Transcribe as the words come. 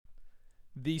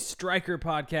The Striker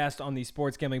podcast on the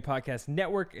Sports Gambling Podcast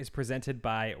Network is presented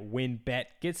by WynnBET.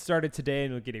 Get started today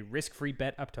and you'll get a risk-free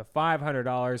bet up to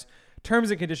 $500. Terms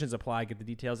and conditions apply. Get the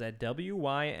details at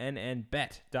wynnbet.com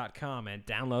and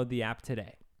download the app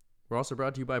today. We're also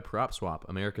brought to you by PropSwap,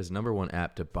 America's #1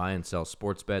 app to buy and sell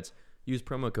sports bets. Use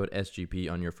promo code SGP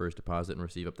on your first deposit and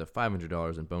receive up to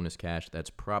 $500 in bonus cash.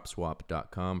 That's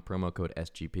PropSwap.com, promo code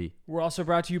SGP. We're also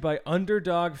brought to you by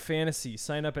Underdog Fantasy.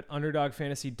 Sign up at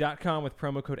UnderdogFantasy.com with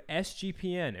promo code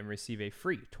SGPN and receive a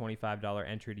free $25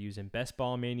 entry to use in Best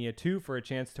Ball Mania 2 for a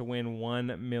chance to win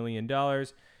 $1 million.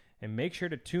 And make sure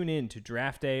to tune in to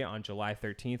Draft Day on July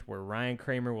 13th, where Ryan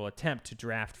Kramer will attempt to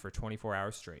draft for 24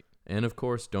 hours straight. And of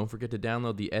course, don't forget to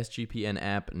download the SGPN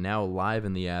app, now live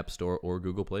in the App Store or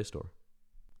Google Play Store.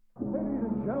 Ladies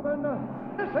and gentlemen,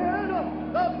 this is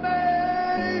the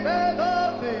main event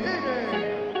of the evening.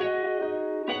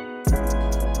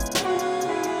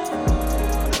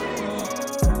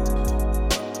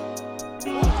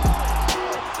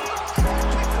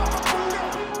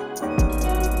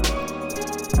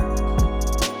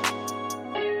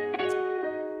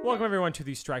 Welcome, everyone, to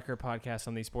the Striker podcast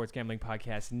on the Sports Gambling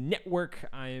Podcast Network.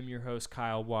 I am your host,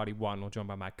 Kyle Waddy Waddle, joined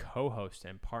by my co-host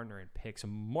and partner in picks,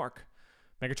 Mark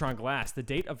Megatron Glass. The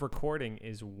date of recording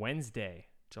is Wednesday,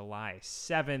 July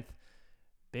 7th.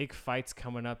 Big fights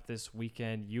coming up this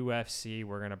weekend, UFC.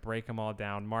 We're going to break them all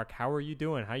down. Mark, how are you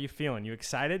doing? How are you feeling? You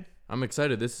excited? I'm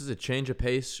excited. This is a change of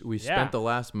pace. We spent the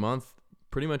last month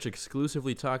pretty much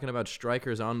exclusively talking about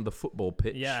strikers on the football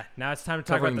pitch. Yeah, now it's time to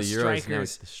talk about the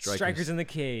strikers. Strikers in the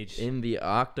cage. In the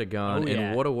octagon.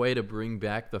 And what a way to bring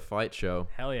back the fight show.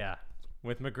 Hell yeah.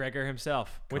 With McGregor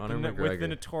himself. Conor with McGregor. the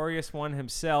notorious one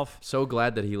himself. So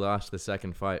glad that he lost the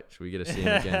second fight. Should we get to see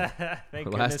him again?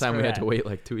 Last time we had to wait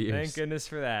like 2 years. Thank goodness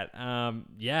for that.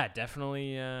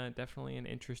 Definitely an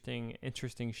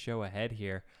interesting show ahead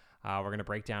here. We're going to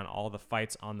break down all the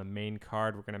fights on the main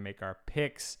card. We're going to make our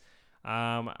picks.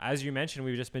 As you mentioned,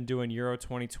 we've just been doing Euro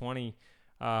 2020.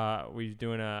 We're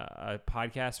doing a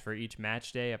podcast for each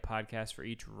match day, a podcast for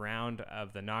each round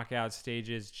of the knockout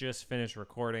stages. Just finished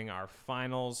recording our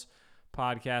finals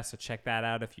podcast, so check that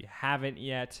out if you haven't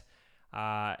yet.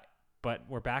 But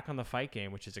we're back on the fight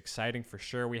game, which is exciting for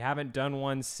sure. We haven't done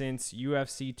one since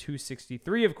UFC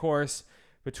 263, of course,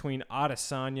 between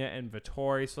Adesanya and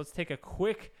Vettori. So let's take a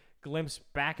quick glimpse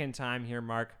back in time here,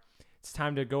 Mark. It's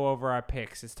time to go over our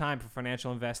picks. It's time for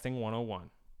Financial Investing 101.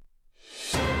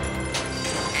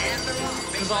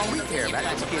 Because all we care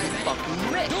about is getting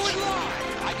fucking rich. Do it live.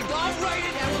 I'll write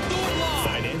it and we'll do it live.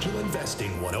 Financial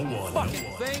Investing 101.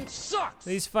 Fucking thing sucks.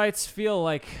 These fights feel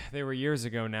like they were years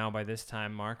ago now by this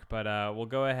time, Mark, but we'll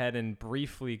go ahead and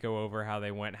briefly go over how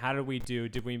they went. How did we do?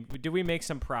 Did we make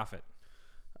some profit?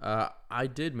 I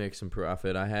did make some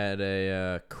profit. I had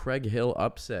a Craig Hill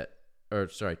upset.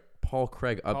 Paul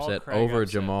Craig upset over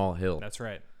Jamal Hill. That's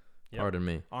right. Yep. Pardon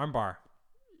me. Armbar.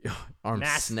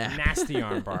 Snap. Nasty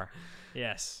armbar.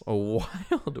 Yes. A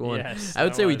wild one. Yes, I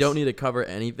would say we don't need to cover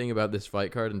anything about this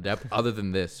fight card in depth other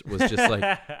than this was just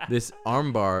like this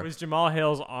armbar. It was Jamal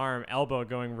Hill's elbow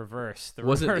going reverse.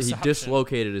 He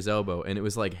dislocated his elbow and it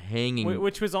was like hanging,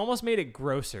 which was almost made it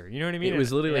grosser. You know what I mean? It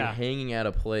was literally like hanging out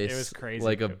of place. It was crazy.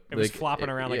 It was flopping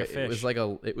around like a fish. It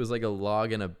was like a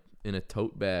log in a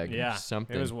tote bag or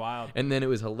something. It was wild. And then it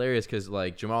was hilarious because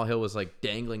like Jamal Hill was like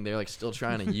dangling there, like still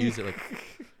trying to use it, like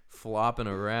flopping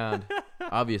around.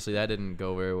 Obviously that didn't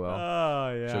go very well.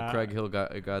 Oh yeah. So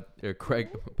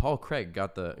Paul Craig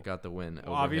got the win.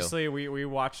 Well, obviously we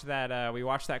watched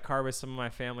that card with some of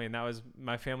my family, and that was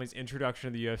my family's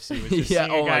introduction to the UFC. Was just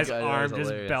seeing a guy's arm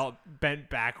just bent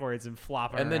backwards and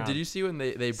flopping around. And then did you see when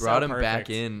they brought him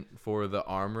back in for the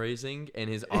arm raising and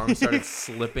his arm started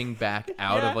slipping back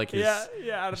out of like his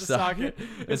out of the socket.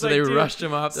 And so they rushed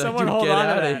him off. Someone hold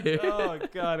on to that. Here. Oh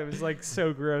god, it was like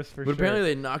so gross for sure. But apparently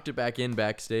they knocked it back in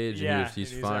backstage. Yeah. And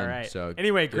he's fine. Right. So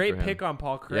anyway, great pick on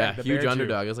Paul Craig. Yeah, the huge Bear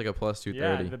underdog. Jew. It was like a plus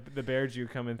 230. Yeah, the Bear Jew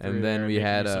coming through. And then we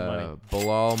had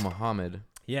Bilal Muhammad.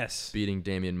 Yes. Beating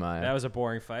Damian Maia. That was a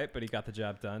boring fight, but he got the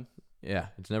job done. Yeah,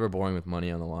 it's never boring with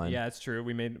money on the line. Yeah, it's true.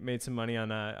 We made some money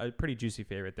on a pretty juicy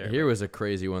favorite there. Here was a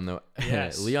crazy one though.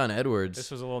 Yes. Leon Edwards.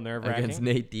 This was a little nerve-wracking. Against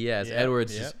Nate Diaz. Yep.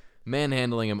 Edwards just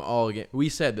manhandling him all again. We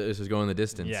said that this was going the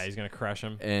distance. Yeah, he's going to crush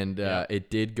him. And it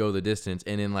did go the distance.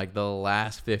 And in like the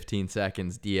last 15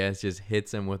 seconds, Diaz just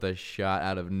hits him with a shot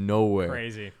out of nowhere.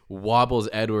 Crazy. Wobbles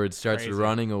Edwards, starts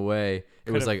running away.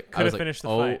 It was like, I was like,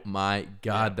 oh my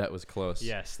God, that was close.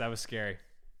 Yes, that was scary.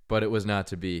 But it was not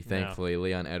to be. Thankfully,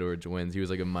 Leon Edwards wins. He was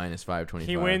like a minus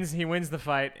 525. He wins the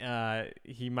fight.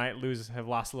 He might have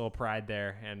lost a little pride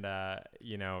there. And,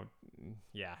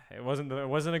 it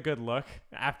wasn't a good look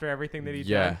after everything that he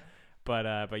did.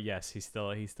 But yes, he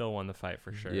still won the fight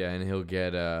for sure. Yeah, and he'll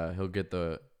get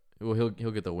the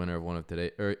winner of one of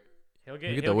today, or He'll he'll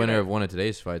get he'll the winner a- of one of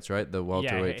today's fights, right? The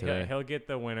welterweight today. He'll get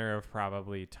the winner of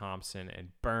probably Thompson and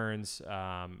Burns,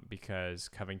 because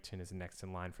Covington is next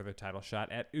in line for the title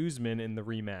shot at Usman in the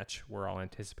rematch we're all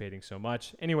anticipating so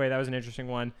much. Anyway, that was an interesting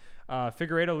one.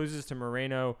 Figueiredo loses to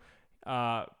Moreno.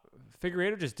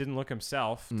 Figueiredo just didn't look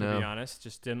himself, to No. be honest.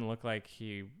 Just didn't look like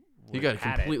he got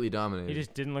had completely it. dominated. He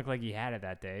just didn't look like he had it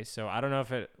that day. So I don't know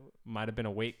if it might have been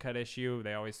a weight cut issue.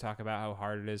 They always talk about how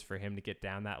hard it is for him to get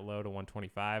down that low to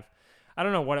 125. I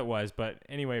don't know what it was, but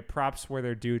anyway, props were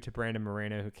their due to Brandon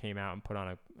Moreno, who came out and put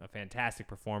on a fantastic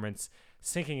performance,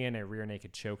 sinking in a rear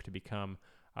naked choke to become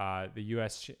the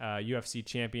UFC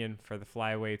champion for the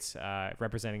flyweights,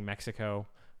 representing Mexico.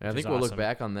 And I think we'll look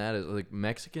back on that as like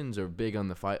Mexicans are big on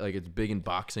the fight, like it's big in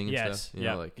boxing and Yes, stuff. You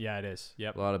know, like yeah, it is.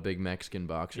 Yep. a lot of big Mexican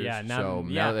boxers. Yeah,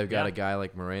 now they've got a guy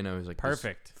like Moreno who's like this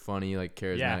Perfect. funny, like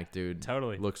charismatic Yeah, dude.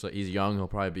 totally. Looks like he's young. He'll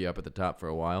probably be up at the top for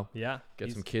a while. Yeah. Get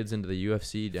he's some kids into the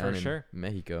UFC down For in sure.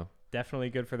 Mexico. Definitely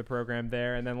good for the program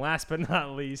there. And then last but not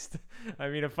least, I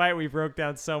mean, a fight we broke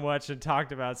down so much and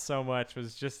talked about so much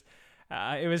was just,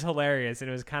 it was hilarious. And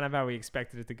it was kind of how we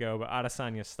expected it to go. But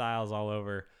Adesanya Styles all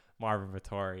over Marvin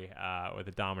Vettori with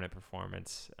a dominant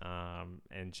performance.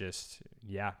 And just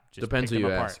Depends who picked you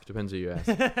him apart. ask. Depends who you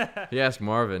ask. You ask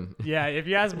Marvin. Yeah, if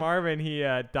you ask Marvin, he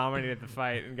dominated the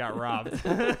fight and got robbed.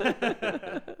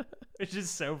 Which is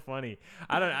so funny.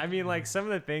 I mean, like some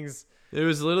of the things. It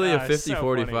was literally a so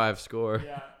 50-45 funny. score.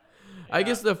 Yeah. I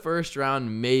guess the first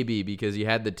round maybe because he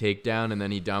had the takedown and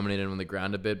then he dominated him on the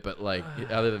ground a bit, but like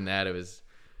other than that, it was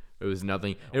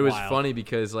nothing. It was Wild. funny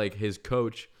because like his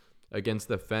coach against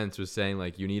the fence was saying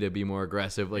like you need to be more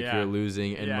aggressive, like Yeah. you're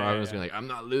losing, and Yeah, Marvin yeah, was yeah. going like I'm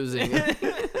not losing.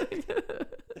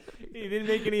 He didn't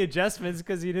make any adjustments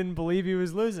because he didn't believe he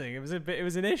was losing. It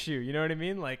was an issue. You know what I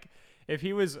mean? Like if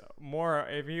he was more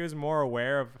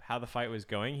aware of how the fight was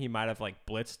going, he might have like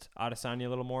blitzed Adesanya a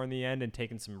little more in the end and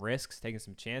taken some risks, taken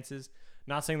some chances.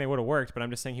 Not saying they would have worked, but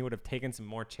I'm just saying he would have taken some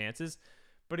more chances.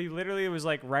 But he literally was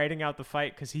like writing out the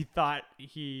fight because he thought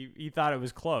it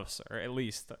was close, or at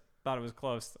least thought it was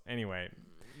close. Anyway,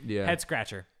 Yeah. head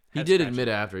scratcher. He Head did scratcher. admit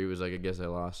after he was like, I guess I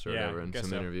lost or Yeah, whatever in guess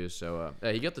some so. interviews. So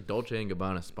he got the Dolce and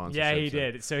Gabbana sponsorship. Yeah, he so-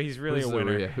 did. So he's really Who's a the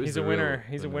winner. real- who's He's the a real winner.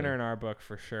 He's a winner? winner in our book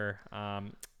for sure.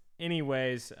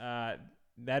 Anyways,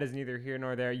 that is neither here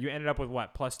nor there. You ended up with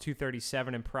what, plus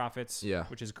 237 in profits, Yeah.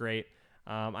 which is great.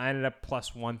 I ended up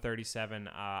plus 137.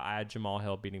 I had Jamal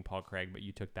Hill beating Paul Craig, but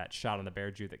you took that shot on the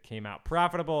Bear Jew that came out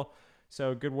profitable.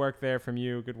 So good work there from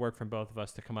you. Good work from both of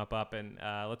us to come up. And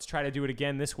let's try to do it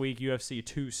again this week, UFC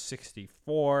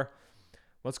 264.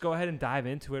 Let's go ahead and dive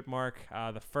into it, Mark.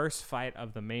 The first fight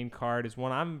of the main card is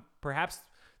one I'm perhaps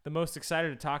the most excited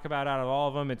to talk about out of all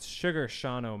of them. It's Sugar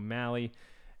Sean O'Malley,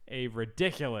 a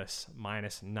ridiculous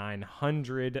minus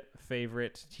 900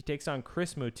 favorite. He takes on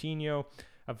Chris Moutinho,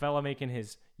 a fella making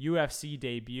his UFC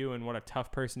debut, and what a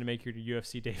tough person to make your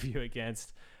UFC debut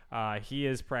against. He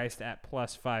is priced at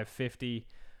plus 550.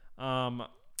 A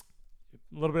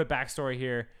little bit of backstory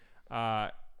here.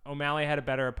 O'Malley had a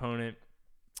better opponent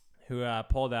who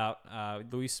pulled out.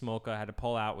 Luis Smolka had to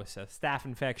pull out with a staph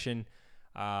infection.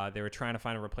 They were trying to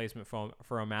find a replacement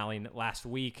for O'Malley last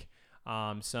week.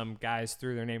 Some guys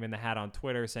threw their name in the hat on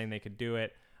Twitter saying they could do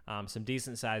it. Some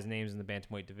decent-sized names in the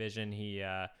bantamweight division. He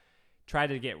tried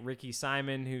to get Ricky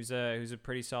Simon, who's a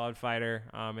pretty solid fighter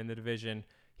in the division.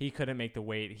 He couldn't make the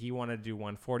weight. He wanted to do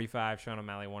 145. Sean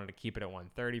O'Malley wanted to keep it at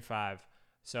 135.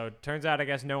 So it turns out, I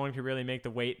guess, no one could really make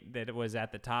the weight that was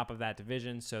at the top of that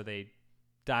division. So they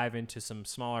dive into some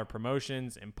smaller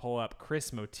promotions and pull up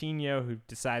Chris Moutinho, who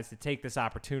decides to take this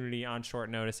opportunity on short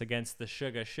notice against the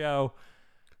Sugar Show.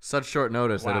 Such short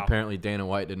notice that Wow. apparently Dana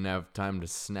White didn't have time to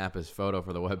snap his photo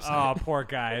for the website. Oh, poor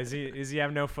guy. Is he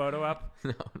have no photo up?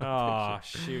 No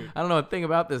Shoot. picture. I don't know a thing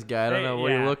about this guy. I don't know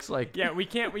what he looks like. Yeah, we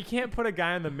can't put a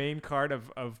guy on the main card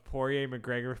of Poirier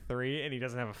McGregor 3 and he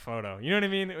doesn't have a photo. You know what I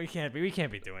mean? We can't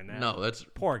be doing that. No, that's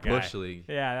Poor guy. Bush League.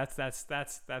 Yeah,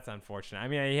 that's unfortunate. I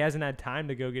mean, he hasn't had time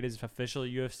to go get his official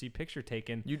UFC picture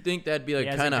taken. You'd think that'd be He like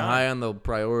hasn't kind of gone. high on the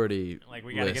priority Like,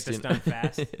 we got to get list, this you know? done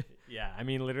fast. Yeah, I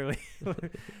mean, literally.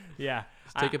 Yeah.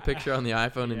 Just take a picture on the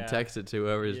iPhone yeah. and text it to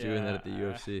whoever's doing that at the Yeah,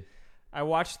 UFC. I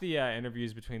watched the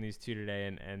interviews between these two today,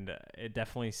 and it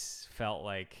definitely felt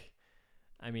like,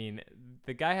 I mean,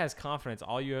 the guy has confidence.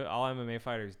 All MMA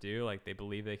fighters do, like they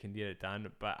believe they can get it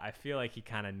done. But I feel like he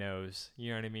kind of knows. You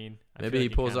know what I mean? I Maybe feel he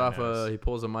like pulls kinda off knows. he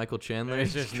pulls a Michael Chandler.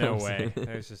 There's and just no comes way. in.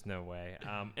 There's just no way.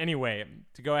 Anyway,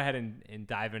 to go ahead and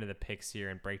dive into the picks here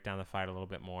and break down the fight a little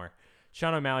bit more.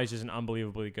 Sean O'Malley's just an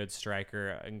unbelievably good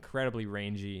striker, incredibly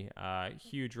rangy,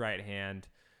 huge right hand,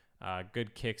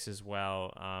 good kicks as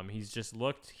well. He's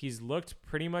looked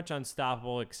pretty much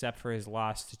unstoppable except for his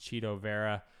loss to Chito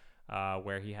Vera,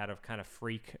 where he had a kind of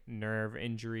freak nerve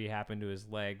injury happen to his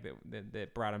leg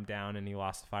that brought him down and he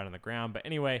lost the fight on the ground. But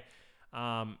anyway,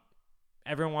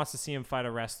 everyone wants to see him fight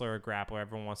a wrestler or grappler.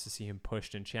 Everyone wants to see him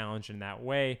pushed and challenged in that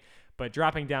way. But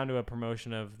dropping down to a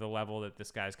promotion of the level that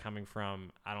this guy's coming from,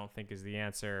 I don't think is the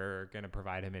answer or going to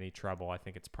provide him any trouble. I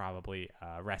think it's probably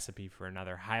a recipe for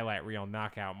another highlight reel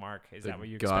knockout, Mark. Is that what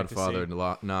you expect to see?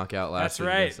 Godfather knockout last week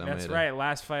against Almeida. That's right.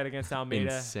 Last fight against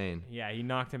Almeida. Insane. Yeah, he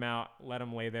knocked him out, let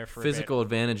him lay there for Physical a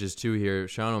bit. advantages, too, here.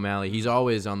 Sean O'Malley, he's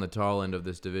always on the tall end of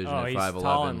this division at 5'11". He's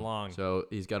tall and long. So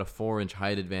he's got a 4-inch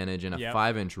height advantage and a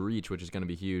 5-inch reach, which is going to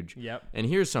be huge. Yep. And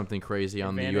here's something crazy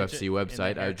on the Advantage UFC in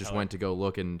website. the I hair just color. went to go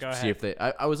look and Go see ahead. if they...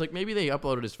 I was like, maybe they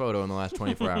uploaded his photo in the last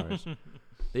 24 hours.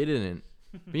 They didn't.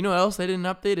 But you know what else they didn't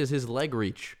update is his leg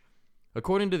reach.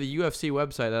 According to the UFC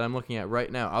website that I'm looking at right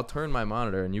now, I'll turn my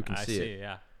monitor and you can I see see, it.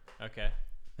 yeah. Okay.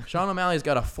 Sean O'Malley's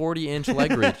got a 40-inch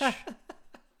leg reach.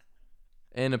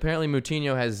 And apparently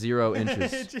Moutinho has 0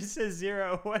 inches. It just says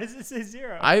 0. Why does it say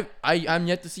 0? I'm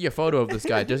yet to see a photo of this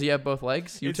guy. Does he have both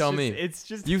legs? You tell me. It's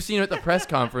just You've seen him at the press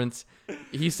conference.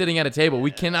 He's sitting at a table.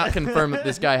 We cannot confirm that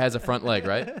this guy has a front leg,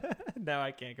 right? No,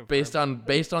 I can't confirm.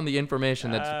 Based on the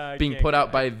information I that's being can't put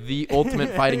out confirm. by the Ultimate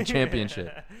Fighting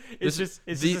Championship. It's just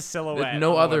a silhouette. There's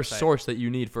no on the other website. source that you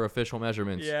need for official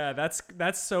measurements. Yeah,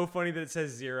 that's so funny that it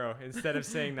says 0 instead of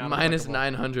saying not Minus applicable.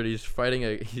 900. He's fighting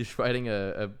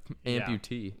a Yeah.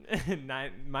 amputee.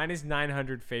 Minus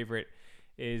 900 favorite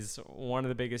is one of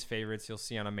the biggest favorites you'll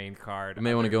see on a main card. You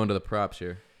may want to go into the props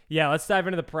here. Yeah, let's dive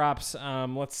into the props.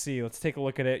 Let's see. Let's take a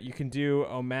look at it. You can do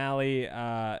O'Malley.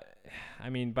 I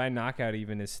mean, by knockout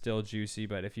even is still juicy,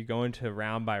 but if you go into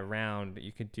round by round,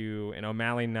 you could do an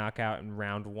O'Malley knockout in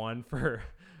round 1 for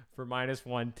minus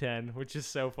 110, which is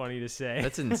so funny to say.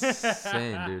 That's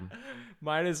insane, dude.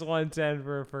 Minus 110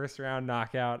 for a first round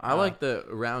knockout. I like the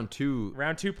round 2.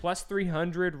 Round 2 plus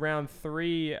 300. Round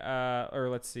 3, or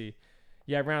let's see.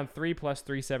 Yeah, round 3 plus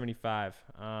 375.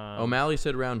 O'Malley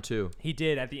said round 2. He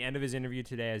did at the end of his interview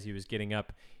today as he was getting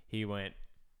up. He went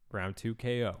round 2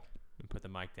 KO and put the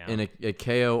mic down. And a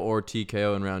KO or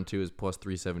TKO in round 2 is plus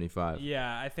 375.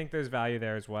 Yeah, I think there's value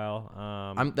there as well.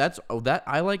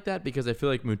 I like that because I feel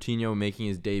like Moutinho making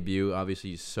his debut,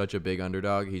 obviously he's such a big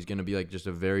underdog. He's going to be like just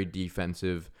a very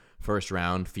defensive first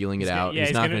round, feeling it out. Yeah,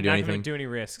 he's not going to do not anything. gonna do any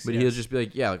risks. But he'll just be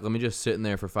like, yeah, let me just sit in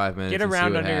there for 5 minutes get a and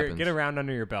round see what under happens. get a round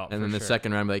under your belt. And for then the sure.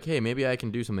 second round, be like, hey, maybe I can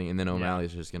do something. And then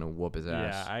O'Malley's just going to whoop his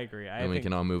ass. Yeah, I agree. And we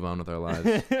can all move on with our lives.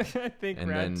 I think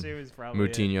And round then 2 is probably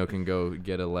Moutinho can go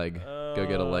get a leg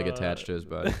attached to his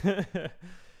body.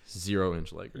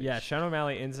 0-inch leg reach. Yeah, Sean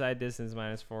O'Malley inside distance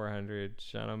minus 400.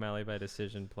 Sean O'Malley by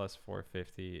decision plus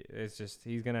 450. It's just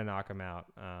he's gonna knock him out.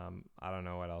 I don't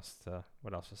know what else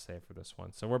to say for this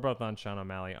one. So we're both on Sean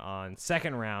O'Malley on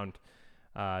second round,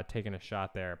 taking a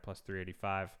shot there plus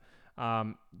 385.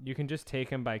 You can just take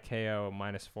him by KO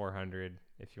minus 400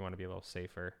 if you want to be a little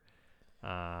safer.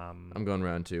 I'm going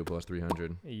round 2 plus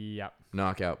 300. Yep.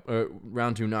 Knockout.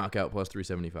 Round 2 knockout plus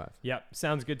 375. Yep,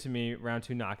 sounds good to me. Round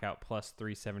 2 knockout plus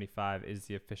 375 is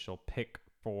the official pick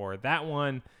for that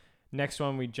one. Next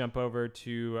one, we jump over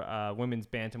to women's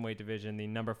bantamweight division. The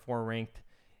number 4 ranked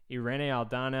Irene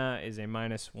Aldana is a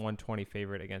minus 120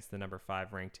 favorite against the number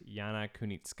 5 ranked Yana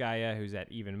Kunitskaya, who's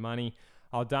at even money.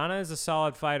 Aldana is a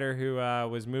solid fighter who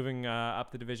was moving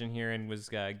up the division here and was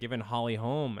given Holly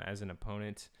Holm as an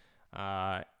opponent.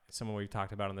 Someone we've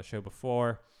talked about on the show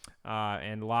before,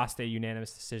 and lost a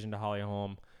unanimous decision to Holly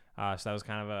Holm. So that was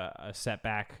kind of a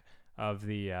setback of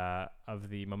the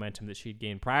momentum that she'd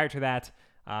gained prior to that.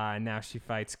 And now she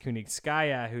fights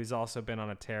Kunitskaya, who's also been on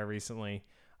a tear recently.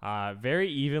 Very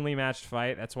evenly matched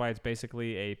fight. That's why it's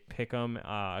basically a pick'em,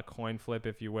 a coin flip,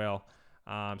 if you will.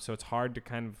 So it's hard to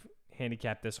kind of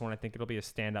handicap this one. I think it'll be a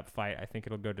stand-up fight. I think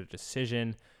it'll go to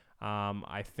decision.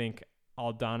 I think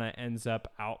Aldana ends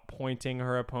up outpointing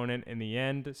her opponent in the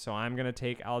end. So I'm going to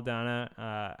take Aldana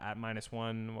at minus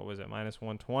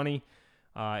 120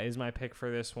 is my pick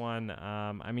for this one.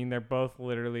 I mean, they're both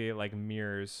literally like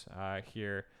mirrors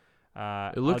here.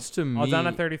 It looks to me...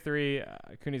 Aldana 33,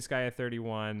 Kunitskaya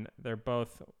 31. They're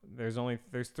both... There's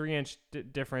 3-inch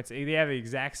difference. They have the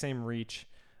exact same reach.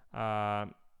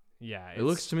 Yeah, It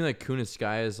looks to me like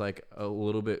Kunitskaya is like a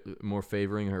little bit more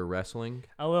favoring her wrestling,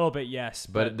 a little bit, yes,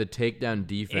 but the takedown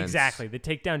defense. exactly the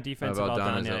takedown defense of of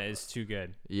Aldana Aldana is too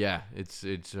good. Yeah, it's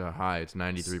high. It's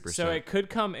 93%. So it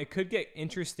could get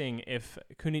interesting if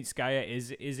Kunitskaya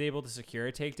is able to secure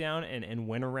a takedown and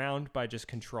win a round by just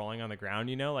controlling on the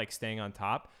ground, like staying on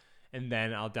top, and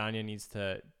then Aldana needs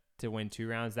to win 2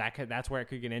 rounds. That's where it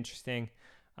could get interesting.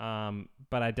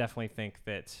 But I definitely think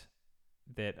that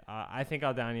I think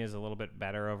Aldana is a little bit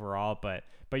better overall, but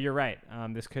you're right.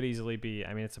 This could easily be.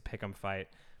 I mean, it's a pick'em fight.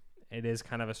 It is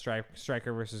kind of a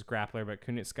striker versus grappler, but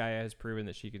Kunitskaya has proven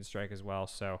that she can strike as well.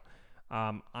 So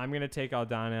I'm gonna take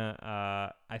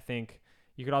Aldana. I think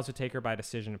you could also take her by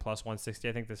decision plus 160.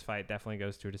 I think this fight definitely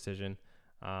goes to a decision.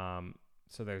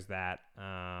 So there's that.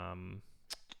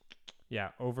 Yeah,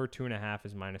 over 2.5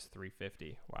 is minus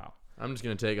 350. Wow. I'm just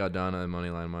gonna take Aldana money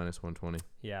line minus 120.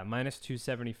 Yeah, minus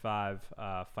 275.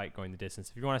 Fight going the distance.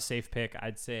 If you want a safe pick,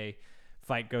 I'd say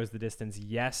fight goes the distance.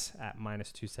 Yes, at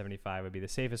minus 275 would be the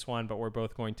safest one, but we're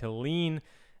both going to lean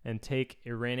and take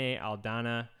Irene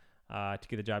Aldana to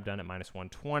get the job done at minus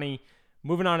 120.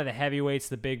 Moving on to the heavyweights,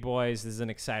 the big boys. This is an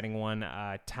exciting one.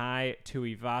 Tai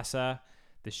Tuivasa,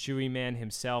 the Shoey man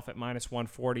himself, at minus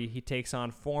 140. He takes on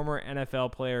former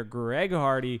NFL player Greg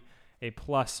Hardy, a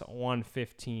plus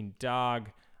 115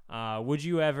 dog. Would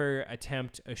you ever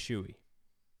attempt a Shoey?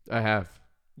 I have.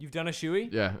 You've done a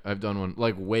Shoey? Yeah, I've done one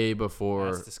like way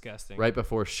before. That's disgusting. Right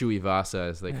before Shoey Vasa,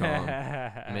 as they call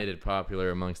him, made it popular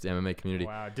amongst the MMA community.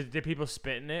 Wow. Did people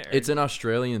spit in it? It's an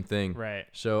Australian thing. Right.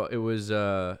 So it was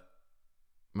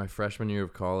my freshman year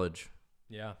of college.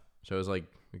 Yeah. So it was like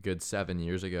a good 7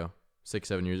 years ago.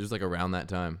 6-7 years. It was like around that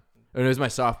time. And it was my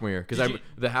sophomore year because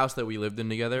the house that we lived in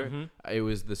together. It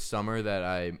was the summer that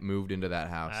I moved into that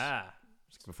house.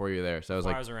 Before you were there, so I was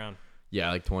Before like, I was around. Yeah,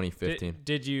 like 2015.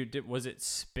 Was it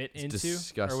spit It's into?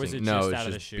 disgusting. Or was it no, just it's out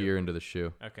of the just shoe? beer into the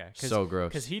shoe. Okay. So gross.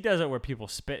 Because he does it where people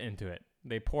spit into it.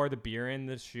 They pour the beer in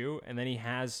the shoe, and then he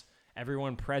has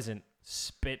everyone present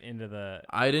spit into the.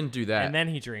 I didn't do that. And then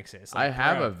he drinks it. It's I like,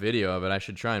 have bro. a video of it. I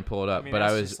should try and pull it up. I mean, but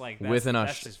that's I was just like- with an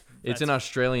that's just- It's an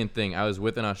Australian thing. I was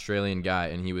with an Australian guy,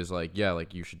 and he was like, "Yeah,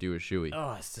 like you should do a shoey."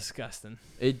 Oh, it's disgusting.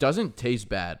 It doesn't taste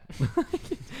bad.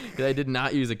 I did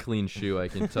not use a clean shoe. I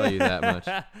can tell you that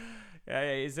much.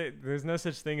 There's no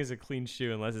such thing as a clean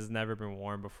shoe unless it's never been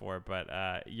worn before.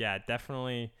 But yeah,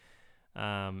 definitely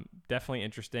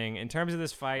interesting. In terms of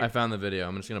this fight, I found the video.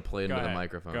 I'm just gonna play it Go into the ahead.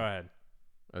 microphone. Go ahead.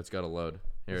 Oh, it's got to load.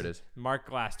 Here it is. Mark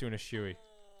Glass doing a shoey.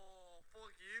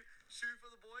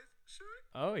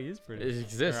 Oh, he is pretty. It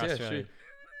exists, They're yeah. Australian.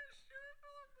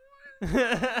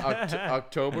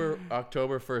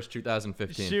 October 1st,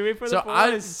 2015. Shoey for the so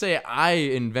I'd boys. say I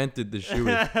invented the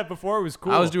shoey. Before it was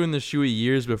cool. I was doing the shoey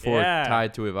years before Yeah. Tai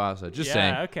Tuivasa. Just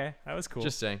saying. Okay, that was cool.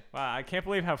 Just saying. Wow, I can't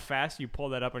believe how fast you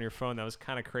pulled that up on your phone. That was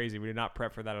kind of crazy. We did not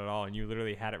prep for that at all, and you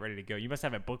literally had it ready to go. You must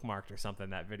have it bookmarked or something.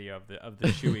 That video of the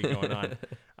shoey going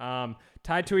on.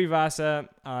 Tai Tuivasa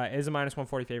is a minus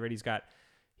 140 favorite.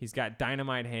 He's got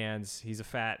dynamite hands. He's a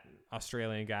fat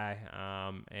Australian guy,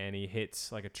 and he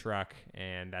hits like a truck,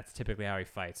 and that's typically how he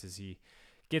fights. Is he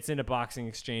gets into boxing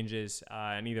exchanges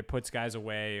and either puts guys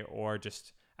away or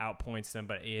just outpoints them.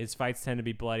 But his fights tend to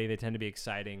be bloody. They tend to be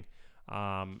exciting.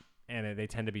 And they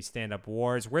tend to be stand-up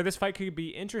wars. Where this fight could be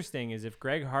interesting is if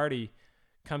Greg Hardy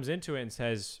comes into it and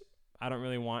says, I don't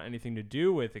really want anything to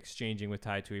do with exchanging with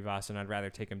Tai Tuivasa, and I'd rather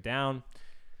take him down.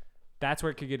 That's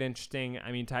where it could get interesting.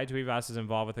 I mean, Tai Tuivasa is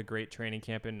involved with a great training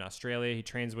camp in Australia. He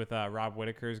trains with Rob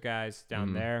Whittaker's guys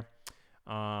down there.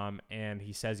 And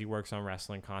he says he works on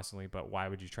wrestling constantly, but why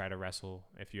would you try to wrestle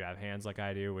if you have hands like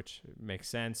I do, which makes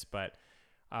sense. But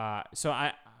so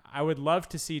I would love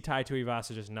to see Tai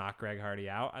Tuivasa just knock Greg Hardy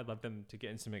out. I'd love them to get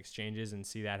in some exchanges and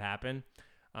see that happen.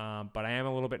 But I am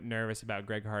a little bit nervous about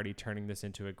Greg Hardy turning this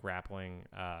into a grappling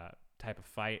type of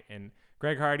fight. And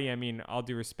Greg Hardy, I mean, all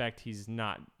due respect, he's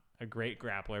not a great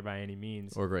grappler by any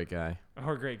means. Or great guy.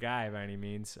 Or a great guy by any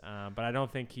means. But I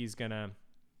don't think he's going to...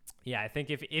 Yeah, I think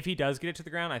if he does get it to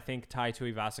the ground, I think Tai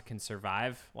Tuivasa can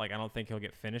survive. Like, I don't think he'll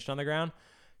get finished on the ground.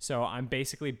 So I'm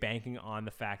basically banking on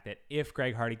the fact that if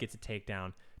Greg Hardy gets a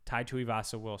takedown, Tai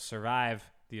Tuivasa will survive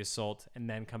the assault and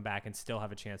then come back and still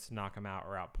have a chance to knock him out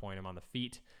or outpoint him on the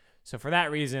feet. So for that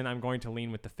reason, I'm going to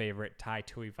lean with the favorite, Tai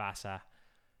Tuivasa,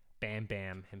 Bam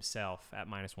Bam himself at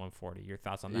minus 140. Your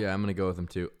thoughts on that? Yeah, I'm gonna go with him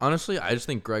too. Honestly, I just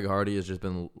think Greg Hardy has just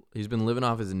been living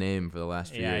off his name for the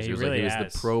last few years. he was really he was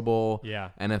has. the Pro Bowl Yeah.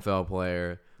 NFL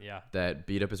player Yeah. that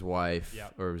beat up his wife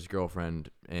Yep. or his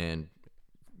girlfriend and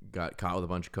got caught with a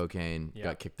bunch of cocaine, Yep.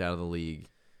 got kicked out of the league.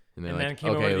 And they're And like, then came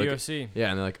okay, over to the look UFC. yeah,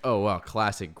 and they're like, oh wow,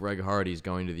 classic Greg Hardy's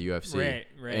going to the UFC.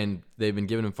 Right. And they've been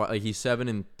giving him like he's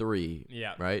 7-3.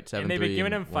 Yeah. Right. 7-3. And they've been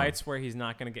giving him 1. fights where he's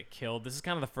not going to get killed. This is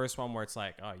kind of the first one where it's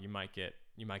like, oh, you might get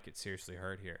seriously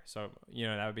hurt here. So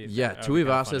that would be Yeah, that would be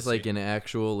kinda fun Tuivasa to is like see. an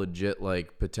actual legit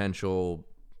like potential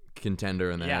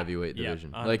contender in the Yeah, heavyweight yeah,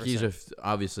 division. 100%. Like he's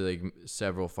obviously like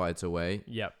several fights away,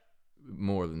 Yep.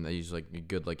 more than that. He's like a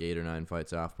good like 8 or 9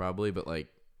 fights off probably, but like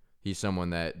he's someone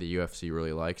that the UFC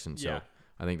really likes, and so Yeah.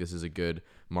 I think this is a good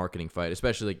marketing fight.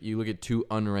 Especially like you look at 2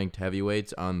 unranked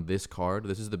heavyweights on this card.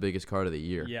 This is the biggest card of the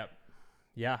year. Yep.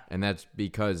 Yeah. And that's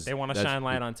because They wanna that's shine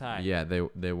light on Ty. Yeah,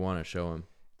 they want to show him.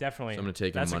 Definitely. So I'm gonna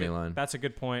take him That's a money good- line. That's a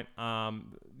good point.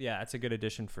 Yeah, that's a good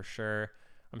addition for sure.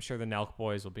 I'm sure the Nelk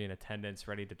boys will be in attendance,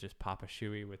 ready to just pop a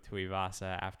shoey with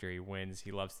Tuivasa after he wins.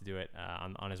 He loves to do it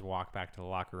on his walk back to the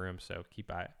locker room. So keep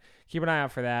an eye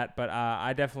out for that. But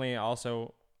I definitely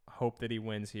also hope that he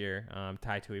wins here.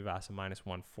 Tai Tuivasa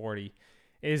 -140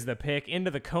 is the pick. Into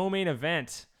the co-main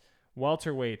event,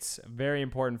 welterweights. Very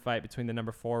important fight between the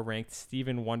number 4 ranked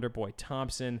Stephen Wonderboy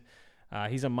Thompson.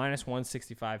 He's a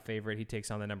 -165 favorite. He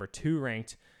takes on the number 2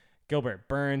 ranked Gilbert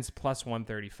Burns,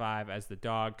 +135 as the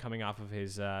dog, coming off of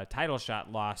his title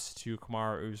shot loss to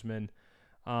Kamaru Usman.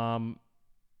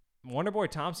 Wonderboy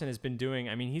Thompson has been doing,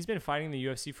 he's been fighting the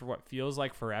UFC for what feels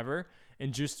like forever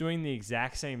and just doing the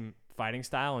exact same fighting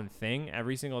style and thing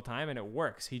every single time, and it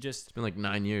works. It's been like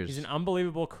 9 years. He's an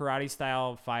unbelievable karate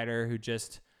style fighter who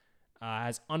just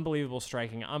has unbelievable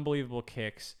striking, unbelievable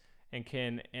kicks,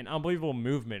 and unbelievable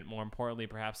movement, more importantly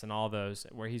perhaps than all those,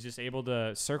 where he's just able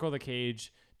to circle the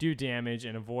cage, do damage,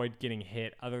 and avoid getting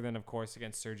hit, other than of course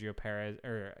against Sergio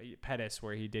Pettis,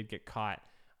 where he did get caught.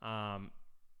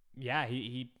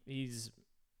 He's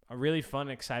a really fun,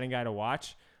 exciting guy to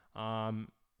watch.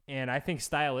 And I think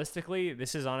stylistically,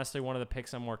 this is honestly one of the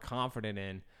picks I'm more confident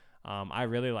in. I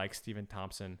really like Stephen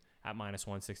Thompson at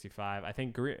 -165. I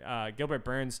think Gilbert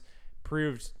Burns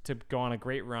proved to go on a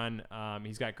great run.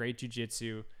 He's got great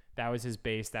jiu-jitsu. That was his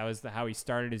base. That was how he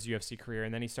started his UFC career.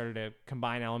 And then he started to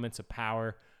combine elements of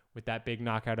power with that big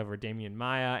knockout over Damian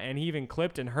Maia. And he even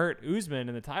clipped and hurt Usman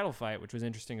in the title fight, which was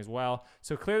interesting as well.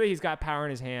 So clearly he's got power in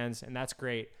his hands, and that's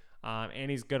great. And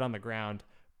he's good on the ground.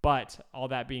 But all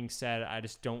that being said, I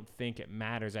just don't think it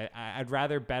matters. I'd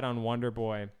rather bet on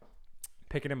Wonderboy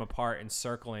picking him apart and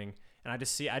circling. And I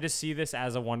just see this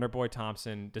as a Wonderboy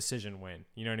Thompson decision win.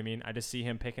 You know what I mean? I just see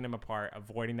him picking him apart,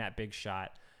 avoiding that big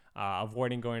shot,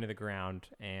 avoiding going to the ground,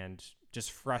 and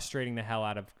just frustrating the hell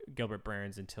out of Gilbert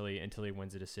Burns until he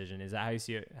wins a decision. Is that how you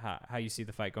see it? How you see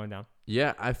the fight going down?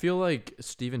 Yeah, I feel like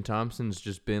Stephen Thompson's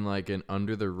just been like an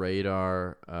under the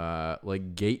radar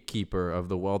like gatekeeper of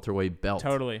the welterweight belt.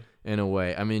 Totally. In a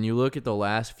way. I mean, you look at the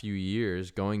last few years,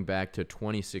 going back to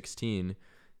 2016,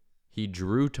 he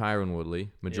drew Tyron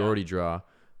Woodley, majority draw,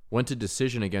 went to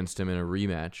decision against him in a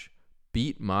rematch,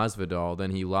 beat Masvidal,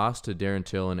 then he lost to Darren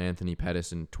Till and Anthony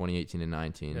Pettis in 2018 and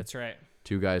 19. That's right.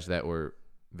 2 guys that were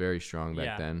very strong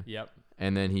back then. Yep.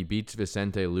 And then he beats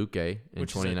Vicente Luque in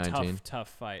Which 2019. is a tough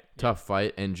fight. Tough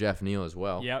fight, and Jeff Neal as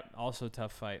well. Yep, also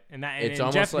tough fight. And It's and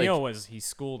almost Jeff like- Neal he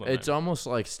schooled him. It's almost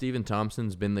like Stephen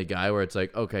Thompson's been the guy where it's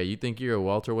like, okay, you think you're a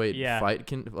welterweight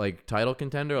title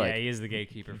contender? yeah, Like, he is the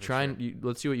gatekeeper. For try sure. and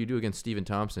let's see what you do against Stephen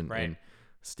Thompson. Right. And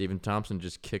Stephen Thompson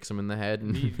just kicks him in the head.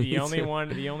 And The only one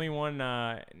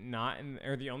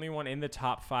in the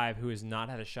top 5 who has not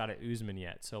had a shot at Usman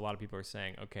yet. So a lot of people are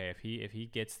saying, okay, if he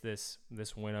gets this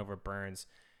win over Burns,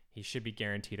 he should be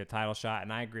guaranteed a title shot,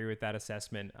 and I agree with that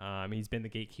assessment. He's been the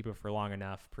gatekeeper for long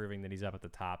enough, proving that he's up at the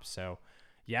top. So,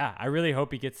 yeah, I really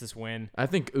hope he gets this win. I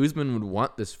think Usman would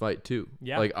want this fight too.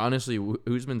 Yeah. Like, honestly,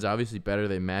 Usman's obviously better.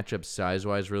 They match up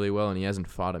size-wise really well, and he hasn't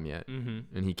fought him yet.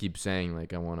 Mm-hmm. And he keeps saying,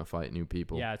 like, I want to fight new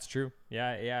people. Yeah, it's true.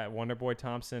 Yeah. Wonderboy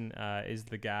Thompson is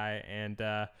the guy, and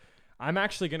I'm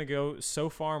actually going to go so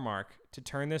far, Mark, to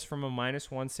turn this from a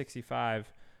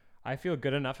 -165. I feel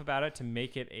good enough about it to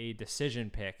make it a decision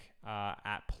pick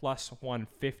at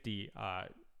 +150,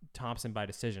 Thompson by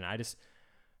decision. I just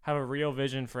have a real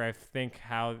vision for, I think,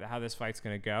 how this fight's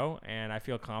going to go, and I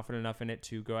feel confident enough in it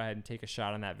to go ahead and take a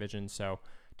shot on that vision. So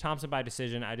Thompson by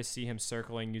decision, I just see him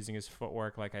circling, using his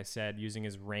footwork, like I said, using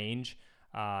his range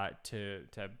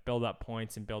to build up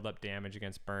points and build up damage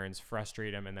against Burns,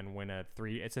 frustrate him, and then win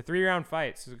It's a 3-round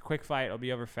fight, so it's a quick fight. It'll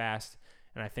be over fast.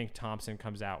 And I think Thompson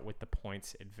comes out with the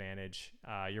points advantage.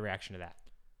 Your reaction to that?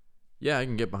 Yeah, I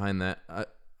can get behind that.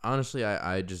 Honestly,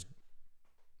 I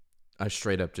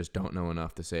straight up just don't know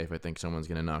enough to say if I think someone's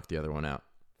going to knock the other one out.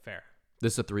 Fair.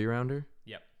 This is a 3-rounder?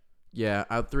 Yep. Yeah,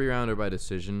 3-rounder by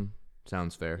decision.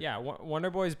 sounds fair. Yeah, Wonder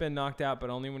Boy's been knocked out, but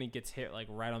only when he gets hit like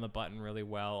right on the button really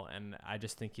well. And I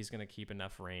just think he's going to keep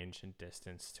enough range and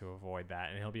distance to avoid that,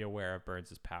 and he'll be aware of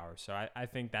Burns' power. So I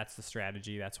think that's the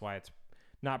strategy. That's why it's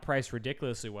not priced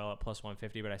ridiculously well at plus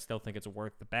 150, but I still think it's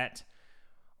worth the bet.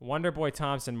 Wonder Boy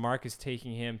Thompson, Mark is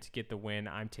taking him to get the win.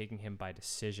 I'm taking him by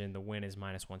decision. The win is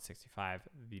minus 165.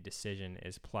 The decision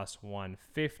is plus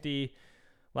 150.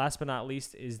 Last but not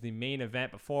least is the main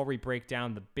event. Before we break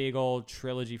down the big old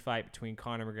trilogy fight between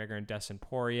Conor McGregor and Dustin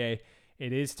Poirier,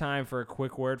 it is time for a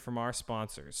quick word from our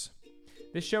sponsors.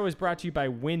 This show is brought to you by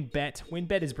WynnBET.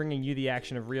 WynnBET is bringing you the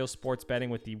action of real sports betting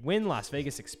with the Wynn Las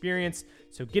Vegas experience.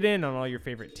 So get in on all your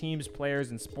favorite teams, players,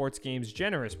 and sports games.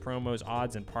 Generous promos,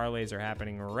 odds, and parlays are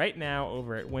happening right now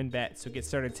over at WynnBET. So get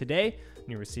started today and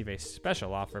you'll receive a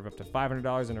special offer of up to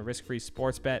 $500 in a risk-free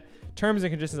sports bet. Terms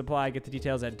and conditions apply. Get the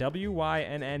details at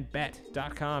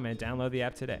wynnbet.com and download the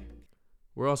app today.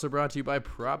 We're also brought to you by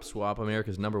PropSwap,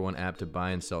 America's #1 app to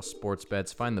buy and sell sports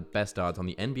bets. Find the best odds on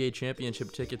the NBA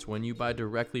championship tickets when you buy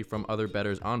directly from other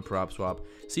bettors on PropSwap.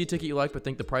 See a ticket you like but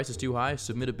think the price is too high?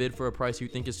 Submit a bid for a price you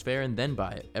think is fair and then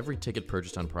buy it. Every ticket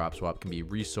purchased on PropSwap can be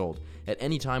resold at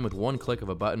any time with one click of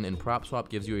a button, and PropSwap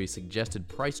gives you a suggested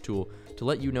price tool to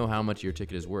let you know how much your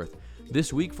ticket is worth.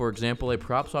 This week, for example, a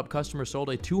PropSwap customer sold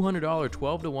a $200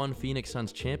 12-1 Phoenix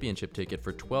Suns championship ticket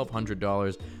for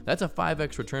 $1,200. That's a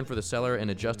 5x return for the seller and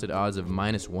adjusted odds of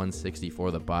minus 160 for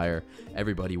the buyer.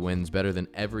 Everybody wins, better than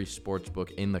every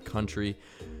sportsbook in the country.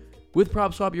 With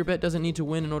PropSwap, your bet doesn't need to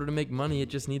win in order to make money, it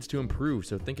just needs to improve.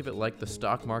 So think of it like the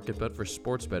stock market, but for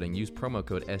sports betting. Use promo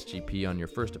code SGP on your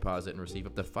first deposit and receive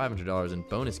up to $500 in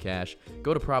bonus cash.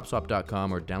 Go to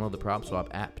PropSwap.com or download the PropSwap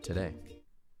app today.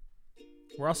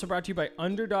 We're also brought to you by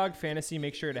Underdog Fantasy.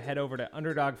 Make sure to head over to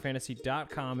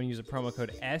UnderdogFantasy.com and use a promo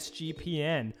code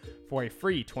SGPN for a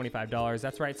free $25.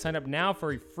 That's right, sign up now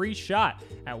for a free shot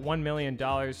at $1 million.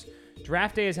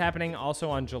 Draft day is happening also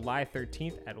on July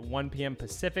 13th at 1 p.m.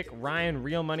 Pacific. Ryan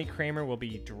Real Money Kramer will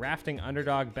be drafting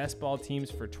Underdog best ball teams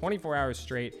for 24 hours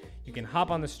straight. You can hop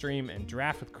on the stream and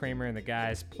draft with Kramer and the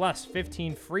guys, plus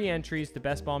 15 free entries to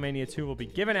Best Ball Mania 2 will be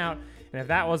given out. And if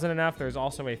that wasn't enough, there's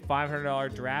also a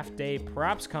 $500 draft day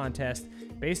props contest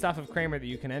based off of Kramer that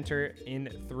you can enter in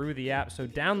through the app. So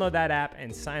download that app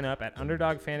and sign up at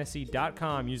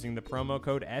UnderdogFantasy.com using the promo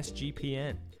code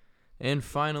SGPN. And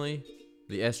finally,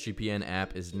 the SGPN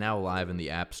app is now live in the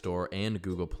App Store and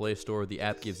Google Play Store. The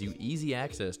app gives you easy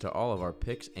access to all of our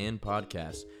picks and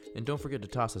podcasts. And don't forget to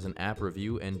toss us an app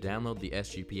review and download the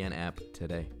SGPN app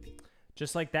today.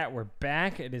 Just like that, we're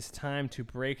back. It is time to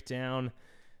break down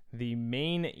the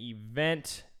main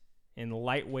event in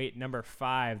lightweight number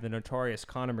 5. The notorious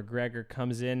Conor McGregor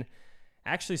comes in.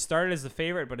 Actually started as the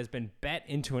favorite, but has been bet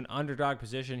into an underdog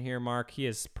position here, Mark. He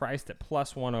is priced at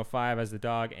plus 105 as the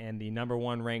dog, and the number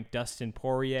 1 ranked Dustin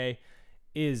Poirier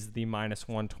is the minus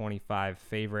 125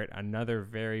 favorite. Another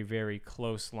very, very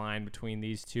close line between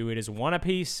these two. It is one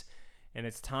apiece, and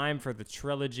it's time for the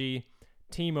trilogy.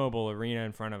 T-Mobile Arena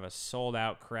in front of a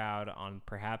sold-out crowd on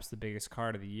perhaps the biggest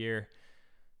card of the year.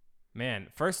 Man,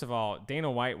 first of all, Dana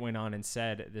White went on and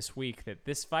said this week that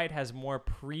this fight has more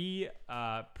pre-buys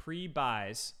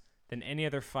than any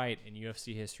other fight in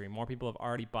UFC history. More people have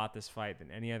already bought this fight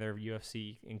than any other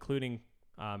UFC, including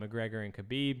McGregor and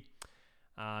Khabib.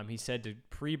 He said to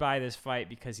pre-buy this fight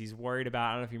because he's worried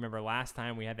about, I don't know if you remember last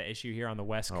time we had the issue here on the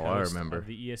West Coast of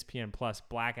the ESPN Plus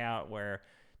blackout where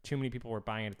too many people were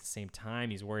buying it at the same time.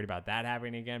 He's worried about that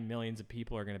happening again. Millions of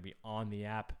people are going to be on the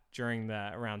app during the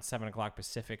around 7 o'clock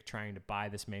Pacific trying to buy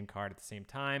this main card at the same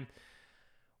time.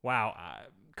 Wow.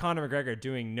 Conor McGregor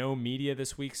doing no media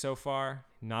this week so far.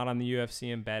 Not on the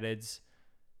UFC embeddeds.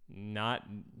 Not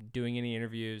doing any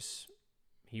interviews.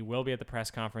 He will be at the press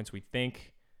conference, we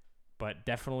think. But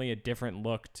definitely a different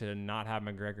look to not have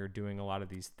McGregor doing a lot of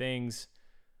these things.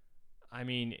 I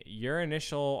mean, your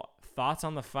initial thoughts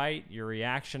on the fight, your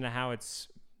reaction to how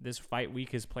this fight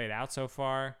week has played out so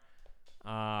far.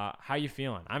 How you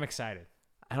feeling? I'm excited.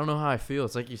 I don't know how I feel.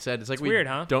 It's like you said. It's like weird,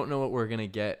 huh? Don't know what we're gonna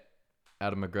get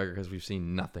out of McGregor because we've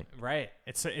seen nothing. Right.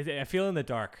 I feel in the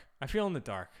dark.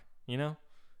 You know.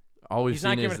 All we've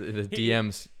seen is the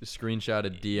DMs,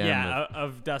 screenshotted DM. Yeah,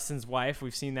 of Dustin's wife.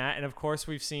 We've seen that, and of course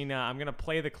we've seen. I'm gonna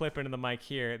play the clip into the mic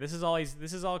here. This is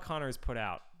all Conor's put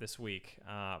out this week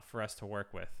for us to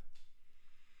work with.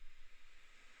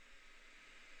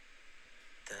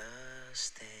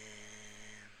 Dustin,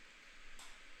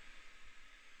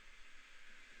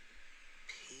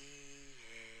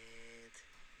 P-head,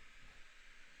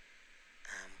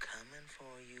 I'm coming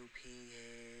for you,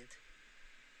 P-head.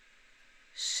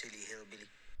 Silly hillbilly.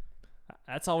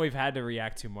 That's all we've had to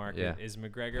react to, Mark. Yeah. Is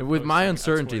McGregor with my posting on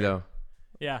uncertainty Twitter.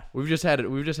 though? Yeah. We've just had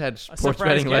sports surprise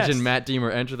betting guest. legend Matt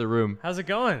Deemer enter the room. How's it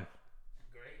going?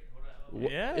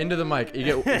 Yeah. Into the mic. You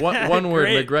get one word,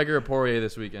 Great. McGregor or Poirier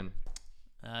this weekend.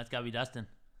 It's got to be Dustin.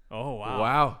 Oh wow.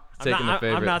 Wow. Taking the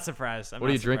favorite. I'm not surprised. What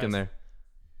are you drinking there?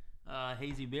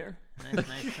 Hazy beer. Nice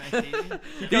hazy.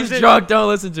 He's drunk. Don't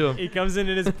listen to him. He comes in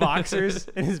his boxers,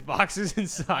 and As socks.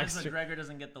 McGregor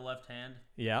doesn't get the left hand,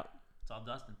 Yeah. it's all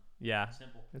Dustin. Yeah.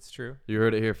 Simple. It's true. You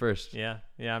heard it here first. Yeah.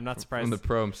 Yeah. I'm not surprised. From the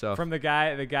pro himself. From the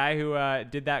guy who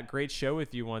did that great show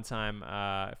with you one time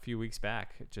a few weeks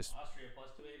back. Just Austria plus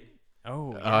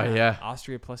 280. oh yeah.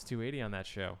 Austria plus 280 on that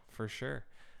show for sure.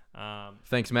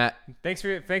 Thanks, Matt. Thanks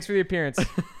for the appearance.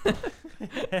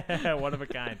 One of a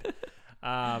kind.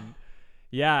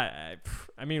 Yeah,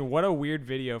 I mean, what a weird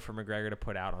video for McGregor to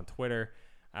put out on Twitter.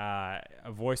 A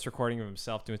voice recording of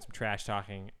himself doing some trash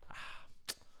talking.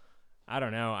 I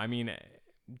don't know. I mean,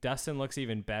 Dustin looks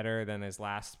even better than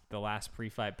the last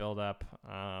pre-fight build-up.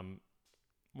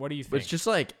 What do you think? It's just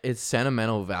like it's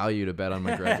sentimental value to bet on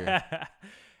McGregor.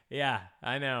 Yeah,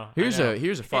 I know. Here's I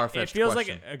know. a far-fetched It feels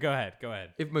question. like go ahead.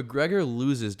 If McGregor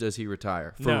loses, does he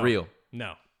retire for No. real?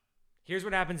 No. Here's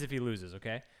what happens if he loses,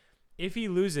 okay? If he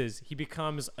loses, he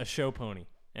becomes a show pony.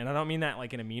 And I don't mean that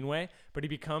like in a mean way, but he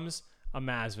becomes a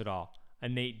Masvidal, a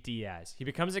Nate Diaz. He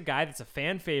becomes a guy that's a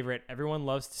fan favorite, everyone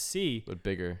loves to see. But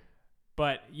bigger.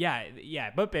 But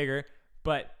but bigger.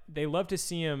 But they love to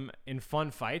see him in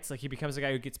fun fights. Like he becomes a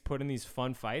guy who gets put in these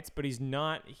fun fights, but he's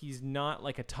not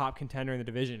like a top contender in the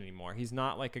division anymore. He's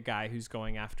not like a guy who's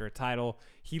going after a title.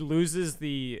 He loses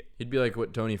the He'd be like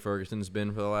what Tony Ferguson's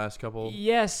been for the last couple.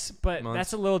 Yes, but months.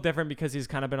 that's a little different because he's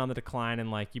kind of been on the decline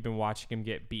and like you've been watching him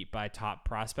get beat by top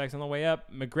prospects on the way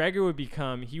up. McGregor would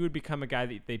become a guy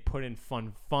that they put in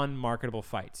fun marketable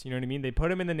fights. You know what I mean? They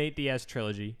put him in the Nate Diaz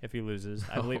trilogy if he loses.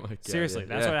 I believe my God, seriously, yeah.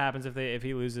 that's Yeah. what happens if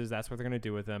he loses. That's what they're gonna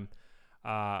do with him.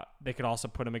 They could also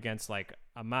put him against like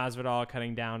a Masvidal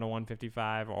cutting down to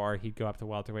 155, or he'd go up to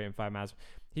welterweight and fight Masvidal.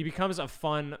 He becomes a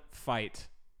fun fight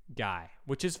guy,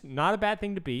 which is not a bad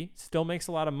thing to be. Still makes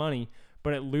a lot of money,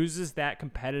 but it loses that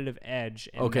competitive edge.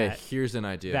 And Okay, here's an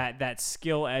idea. that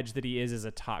skill edge that he is as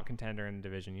a top contender in the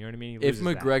division. You know what I mean? He If loses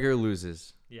that. McGregor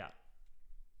loses, Yeah.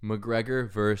 McGregor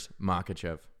versus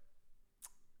Makhachev.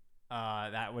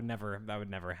 That would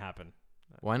never happen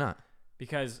Why not?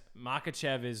 because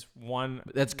Makhachev is one.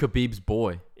 That's Khabib's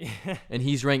boy. And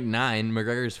he's ranked 9.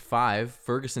 McGregor's 5.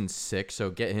 Ferguson's 6,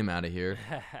 so get him out of here.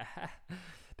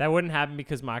 That wouldn't happen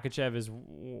because Makhachev is,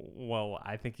 well,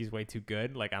 I think he's way too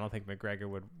good. Like, I don't think McGregor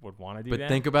would want to do But that.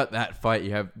 think about that fight.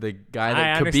 You have the guy I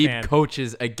that Khabib understand.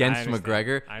 coaches against I understand.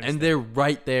 McGregor, I and understand. they're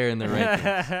right there in the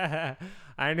rankings.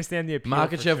 I understand the appeal.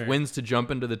 Makhachev for sure. wins to jump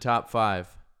into the top 5.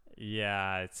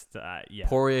 Yeah, it's yeah.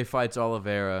 Poirier fights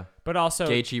Oliveira. But also,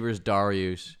 Gaethje versus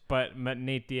Dariush. but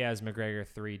Nate Diaz McGregor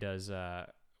 3 does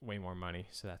way more money,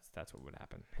 so that's what would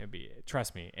happen. It'd be,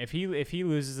 trust me, if he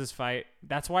loses this fight,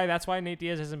 that's why Nate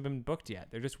Diaz hasn't been booked yet.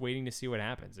 They're just waiting to see what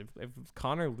happens. If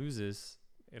Conor loses,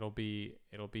 it'll be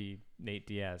Nate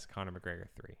Diaz, Conor McGregor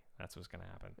 3. That's what's gonna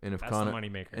happen. And if that's Conor the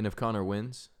moneymaker. and if Conor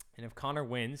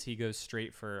wins, he goes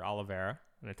straight for Oliveira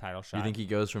in a title shot. you think he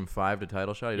goes from 5 to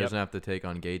title shot? He Yep. doesn't have to take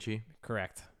on Gaethje.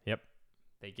 Correct. Yep.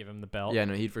 They give him the belt. Yeah,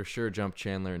 no, he'd for sure jump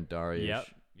Chandler and Dariush.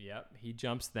 Yep. He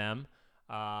jumps them.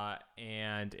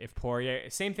 And if Poirier,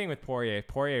 same thing with Poirier. If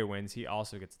Poirier wins, he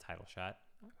also gets a title shot.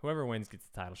 Whoever wins gets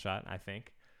the title shot, I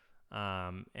think.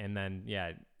 And then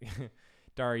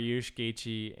Dariush,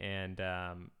 Gaethje, and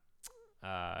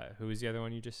who was the other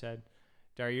one you just said?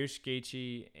 Dariush,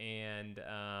 Gaethje, and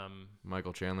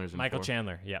Michael Chandler's in Michael 4.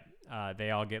 Chandler. Yep.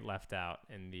 They all get left out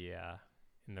in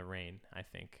the reign. I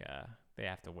think they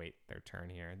have to wait their turn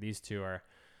here. These two are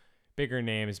bigger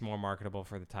names, more marketable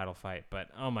for the title fight. But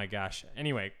oh my gosh.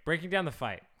 Anyway, breaking down the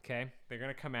fight. Okay, they're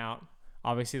gonna come out.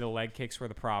 Obviously, the leg kicks were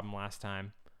the problem last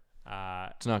time.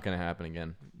 It's not going to happen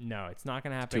again. No, it's not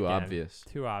gonna happen. Too again. obvious.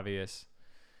 Too obvious.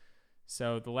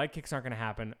 So the leg kicks aren't gonna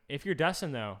happen. If you're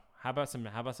Dustin, though, how about some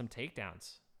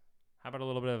takedowns? How about a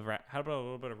little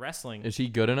bit of wrestling? Is he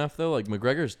good enough though? Like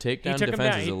McGregor's takedown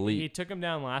defense is elite. He took him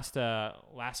down last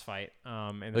fight.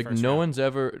 In the Like first no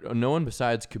round. one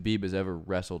besides Khabib has ever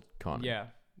wrestled Conor. Yeah,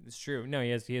 it's true. No,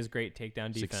 he has great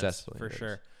takedown defense Successfully, for that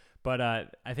sure. is. But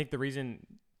I think the reason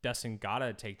Dustin got a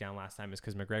takedown last time is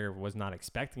because McGregor was not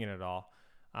expecting it at all.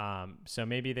 So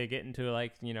maybe they get into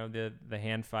the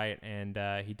hand fight and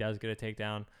he does get a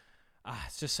takedown.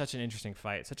 It's just such an interesting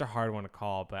fight, such a hard one to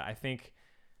call. But I think.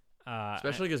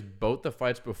 Especially because both the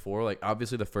fights before, like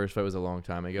obviously the first fight was a long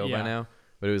time ago Yeah. by now,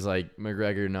 but it was like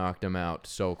McGregor knocked him out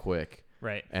so quick.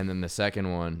 Right. And then the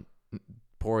second one,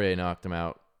 Poirier knocked him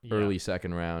out Yeah. early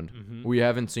second round. Mhm. We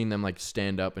haven't seen them like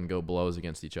stand up and go blows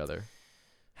against each other.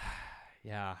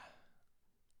 Yeah.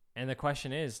 And the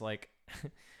question is, like,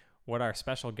 what our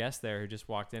special guest there who just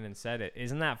walked in and said it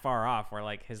isn't that far off, where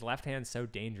like his left hand's so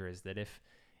dangerous that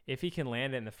if he can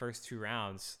land it in the first 2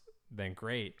 rounds, then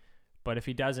great. But if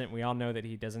he doesn't, we all know that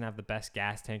he doesn't have the best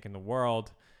gas tank in the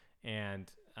world.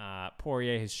 And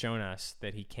Poirier has shown us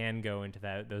that he can go into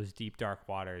those deep, dark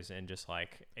waters and just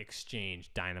like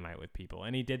exchange dynamite with people.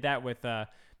 And he did that with,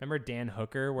 remember Dan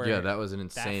Hooker? Where Yeah, that was an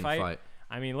insane fight.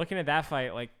 I mean, looking at that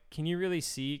fight, like, can you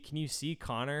see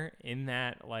Conor in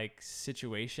that like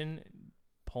situation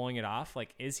pulling it off?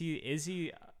 Like, is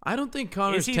he? I don't think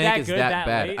Conor's he tank that is good that that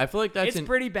bad. late? I feel like that's It's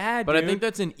pretty bad, but I dude. think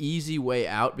that's an easy way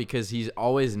out because he's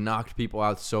always knocked people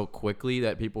out so quickly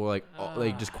that people are like,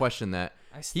 like just question that.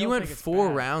 I He still went think it's 4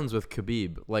 bad. rounds with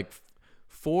Khabib, like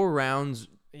 4 rounds,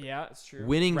 Yeah, it's true.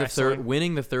 winning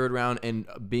Wrestling. the third round and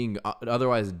being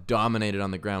otherwise dominated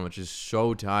on the ground, which is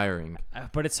so tiring.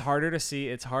 But it's harder to see.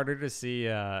 It's harder to see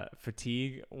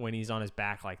fatigue when he's on his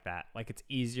back like that. Like, it's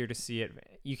easier to see it.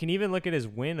 You can even look at his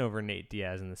win over Nate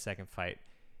Diaz in the second fight.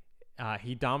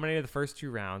 He dominated the first 2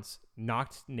 rounds,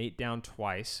 knocked Nate down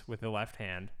twice with the left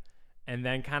hand, and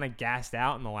then kind of gassed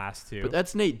out in the last 2. But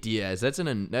that's Nate Diaz. That's an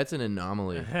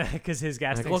anomaly. Because his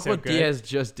gas Like, tank's look so what good. Diaz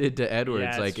just did to Edwards. Yeah,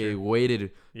 it's Like, he true.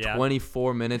 waited Yeah.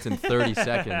 24 minutes and 30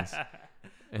 seconds,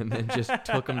 and then just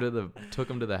took him to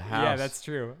the house. Yeah, that's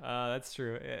true. That's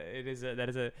true. It is. That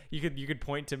is a. You could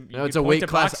point to. No, it's a weight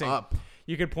class up.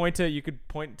 You could point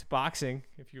to boxing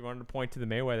if you wanted to point to the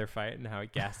Mayweather fight and how he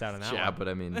gassed out on that Yeah, one. but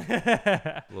I mean,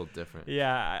 a little different.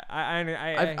 Yeah, I but hear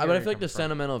I where feel you're like the coming from.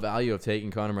 sentimental value of taking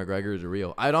Conor McGregor is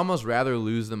real. I'd almost rather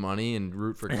lose the money and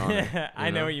root for Conor. I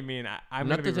know what you mean. I'm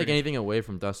Not gonna to be take rooting- anything away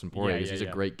from Dustin Poirier Yeah, because yeah, he's yeah.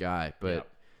 a great guy, but Yep.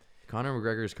 Conor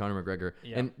McGregor is Conor McGregor.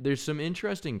 Yep. And there's some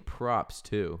interesting props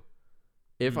too.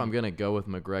 If I'm gonna go with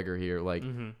McGregor here, like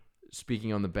Mhm.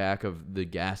 speaking on the back of the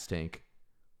gas tank,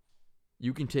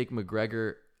 you can take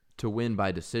McGregor to win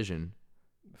by decision.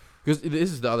 Because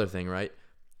this is the other thing, right?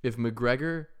 If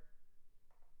McGregor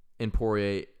and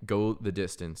Poirier go the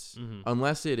distance,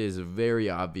 unless it is very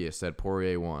obvious that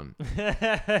Poirier won,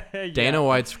 Dana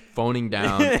White's phoning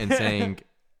down and saying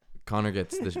Conor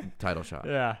gets the title shot.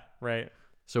 Yeah, right.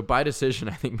 So by decision,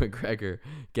 I think McGregor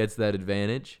gets that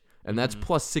advantage, and that's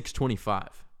plus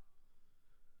 625.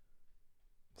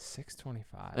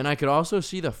 625. And I could also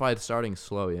see the fight starting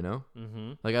slow, you know?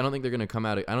 Mm-hmm. Like, I don't think they're going to come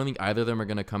out. I don't think either of them are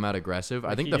going to come out aggressive. I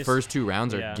Like, think he the just- first 2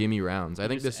 rounds are yeah. gimme rounds. I He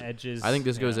think just this. edges- I think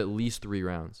this goes yeah. at least 3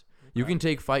 rounds. You can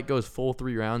take fight goes full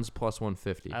 3 rounds plus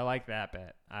 150. I like that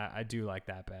bet. I do like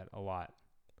that bet a lot.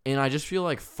 And I just feel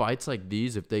like fights like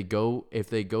these, if they go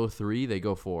 3, they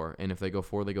go 4, and if they go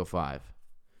 4, they go 5.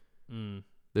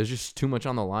 There's just too much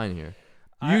on the line here.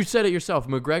 You said it yourself,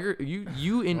 McGregor.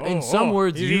 You in some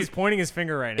words, he's pointing his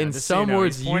finger right now. in just so you some know.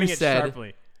 words He's pointing you it said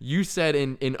sharply. you said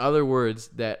in other words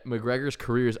that McGregor's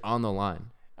career is on the line.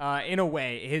 In a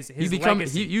way, his He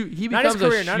becomes legacy. he Not his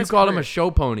becomes career, not you his called him career. a show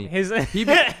pony. His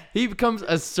He becomes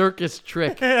a circus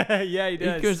trick. yeah, he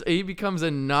does. He becomes a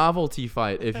novelty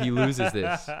fight if he loses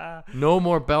this. No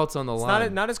more belts on the It's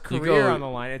line. not his You career go on the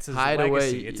line. It's his hide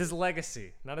legacy. away. It's his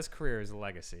legacy, not his career. His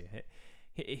legacy.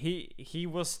 He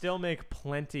will still make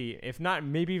plenty, if not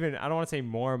maybe even I don't want to say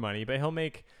more money, but he'll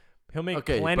make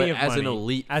Okay, plenty but of as money an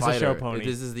elite as fighter, a show pony.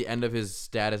 this is the end of his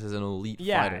status as an elite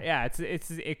Yeah, fighter. yeah.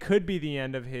 It could be the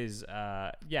end of his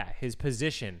his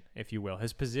position, if you will,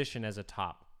 his position as a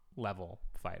top level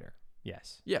fighter.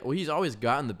 Yes. Yeah, well, he's always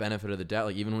gotten the benefit of the doubt.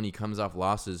 Like, even when he comes off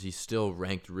losses, he's still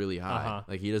ranked really high. Uh-huh.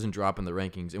 Like, he doesn't drop in the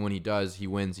rankings. And when he does, he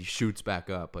wins. He shoots back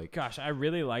up. Like, Gosh, I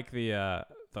really like the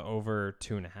over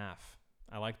 2.5.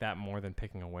 I like that more than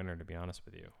picking a winner, to be honest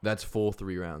with you. that's full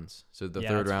 3 rounds. So the Yeah,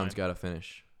 third that's round's fine. got to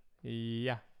finish.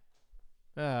 Yeah.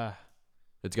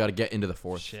 It's got to get into the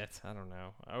 4th. Shit, I don't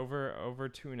know. Over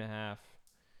 2.5.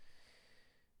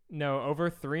 No, over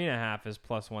 3.5 is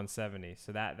plus 170.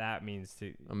 So that means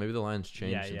to Oh, maybe the line's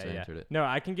changed since I entered it. No,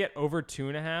 I can get over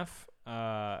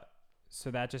 2.5. So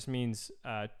that just means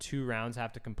 2 rounds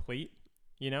have to complete.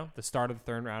 You know, the start of the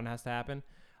third round has to happen.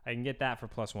 I can get that for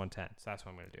plus 110. So that's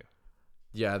what I'm gonna do.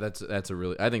 Yeah, that's a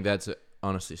really. I think that's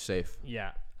honestly safe.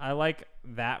 Yeah, I like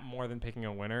that more than picking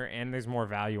a winner, and there's more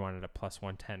value on it at plus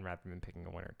 110 rather than picking a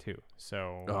winner too.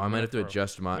 So Oh, I might have to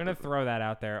adjust I'm my. gonna throw that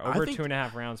out there. I Over think-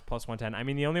 2.5 rounds plus 110. I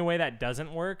mean, the only way that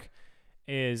doesn't work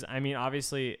is, I mean,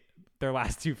 obviously their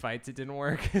last 2 fights it didn't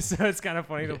work, so it's kind of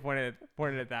funny to point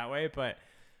it that way. But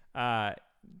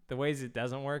the ways it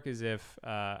doesn't work is if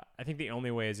I think the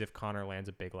only way is if Conor lands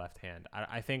a big left hand.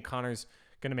 I think Conor's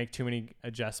gonna make too many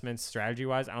adjustments strategy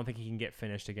wise. I don't think he can get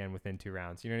finished again within 2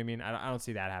 rounds. You know what I mean? I don't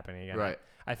see that happening again. Right.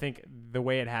 I think the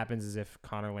way it happens is if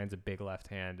Conor lands a big left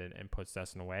hand and puts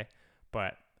Dustin away.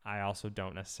 But I also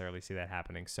don't necessarily see that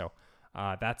happening. So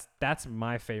that's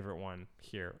my favorite one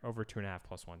here, over 2.5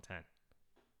 plus 110.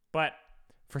 But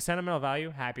for sentimental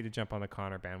value, happy to jump on the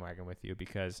Conor bandwagon with you,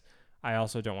 because I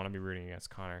also don't want to be rooting against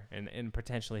Conor and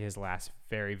potentially his last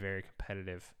very, very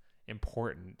competitive,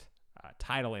 important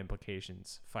title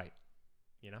implications fight,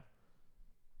 you know?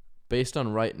 Based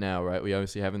on right now, right? We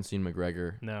obviously haven't seen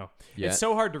McGregor. No. yet. It's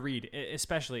so hard to read,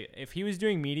 especially if he was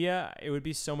doing media, it would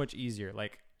be so much easier.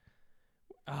 Like,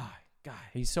 God,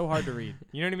 he's so hard to read.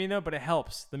 You know what I mean, though? But it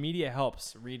helps. The media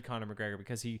helps read Conor McGregor,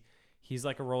 because he's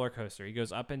like a roller coaster. He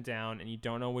goes up and down, and you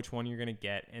don't know which one you're going to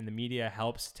get, and the media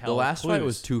helps tell The last clues. fight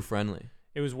was too friendly.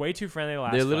 It was way too friendly the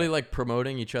last They're literally fight. like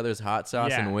promoting each other's hot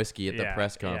sauce and whiskey at the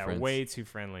press conference. Yeah, way too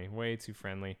friendly. Way too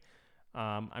friendly.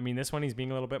 I mean, this one he's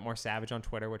being a little bit more savage on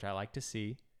Twitter, which I like to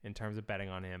see in terms of betting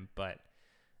on him. But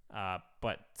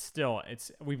still,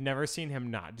 we've never seen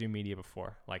him not do media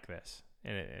before like this,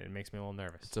 and it makes me a little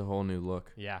nervous. It's a whole new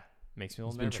look. Yeah, makes me a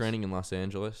He's little been nervous. training in Los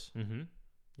Angeles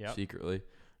Yep. secretly.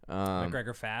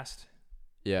 McGregor fast.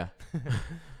 Yeah.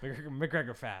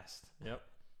 McGregor fast. Yep.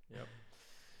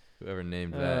 Whoever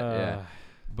named that. Yeah.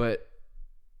 But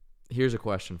here's a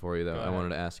question for you, though. I wanted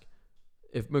to ask.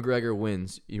 If McGregor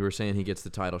wins, you were saying he gets the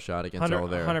title shot against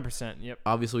Oliveira. 100%. Yep.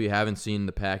 Obviously, we haven't seen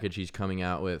the package he's coming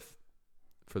out with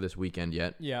for this weekend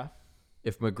yet. Yeah.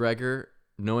 If McGregor,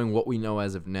 knowing what we know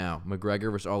as of now,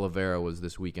 McGregor versus Oliveira was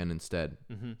this weekend instead,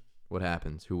 what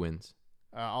happens? Who wins?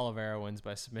 Oliveira wins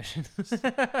by submission.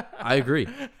 I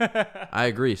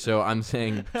agree. So I'm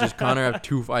saying, does Conor have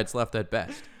 2 fights left at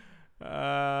best?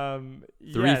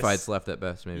 3 fights left at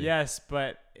best, maybe. Yes,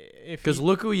 but if because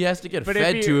look who he has to get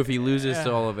fed to if he loses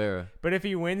to Oliveira. But if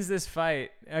he wins this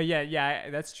fight,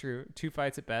 that's true. 2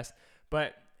 fights at best.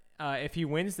 But if he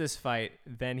wins this fight,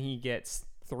 then he gets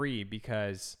 3,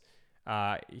 because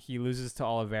he loses to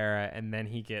Oliveira and then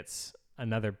he gets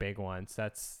another big one. So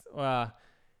that's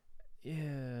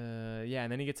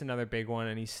and then he gets another big one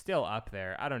and he's still up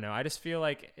there. I don't know. I just feel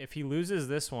like if he loses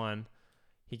this one,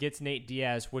 he gets Nate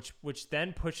Diaz, which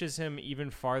then pushes him even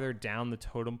farther down the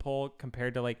totem pole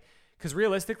compared to because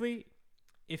realistically,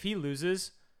 if he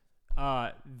loses,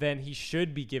 then he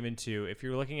should be given to, if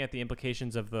you're looking at the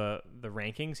implications of the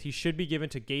rankings, he should be given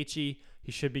to Gaethje,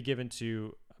 he should be given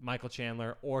to Michael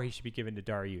Chandler, or he should be given to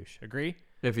Dariush. Agree?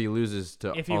 If he loses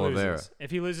to Oliveira. If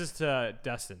he loses to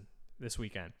Dustin this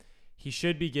weekend, he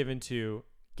should be given to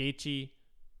Gaethje,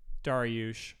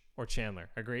 Dariush, or Chandler.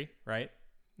 Agree? Right?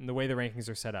 And the way the rankings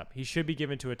are set up, he should be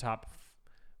given to a top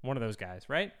one of those guys,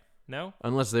 right? No?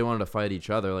 Unless they wanted to fight each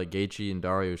other, like Gaethje and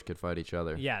Dariush could fight each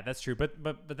other. Yeah, that's true. But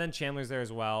then Chandler's there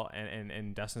as well,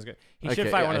 and Dustin's good. He should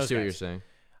fight one of those guys. I see what you're saying.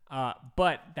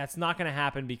 But that's not going to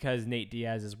happen because Nate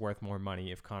Diaz is worth more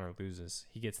money if Conor loses.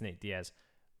 He gets Nate Diaz.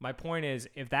 My point is,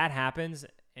 if that happens,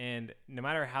 and no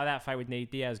matter how that fight with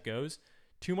Nate Diaz goes,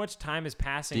 too much time is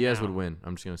passing Diaz now. would win.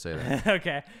 I'm just going to say that.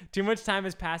 Okay. Too much time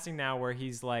is passing now where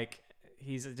he's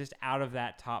just out of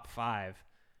that top 5,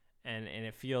 and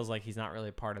it feels like he's not really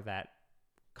a part of that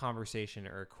conversation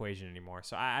or equation anymore.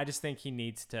 So I just think he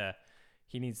needs to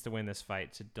win this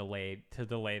fight to delay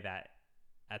that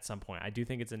at some point. I do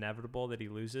think it's inevitable that he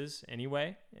loses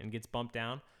anyway and gets bumped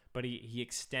down, but he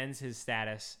extends his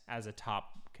status as a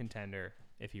top contender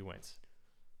if he wins.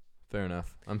 Fair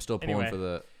enough. I'm still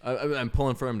pulling I'm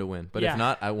pulling for him to win, but if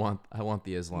not, I want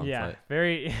the Islam fight.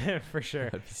 Very for sure.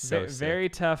 That'd be so sick. Very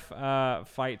tough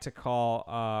fight to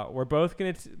call. We're both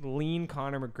gonna lean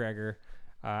Conor McGregor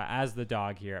as the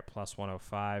dog here at plus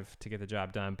 105 to get the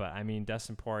job done. But I mean,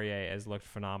 Dustin Poirier has looked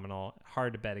phenomenal.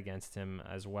 Hard to bet against him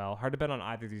as well. Hard to bet on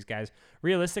either of these guys.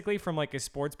 Realistically, from a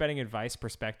sports betting advice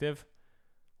perspective,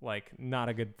 not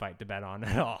a good fight to bet on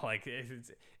at all.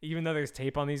 Even though there's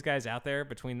tape on these guys out there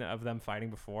between of them fighting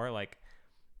before,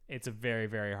 it's a very,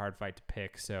 very hard fight to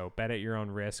pick. So bet at your own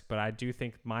risk. But I do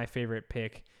think my favorite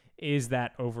pick is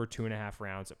that over 2.5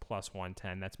 rounds at plus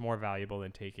 110. That's more valuable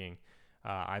than taking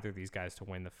either of these guys to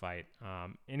win the fight.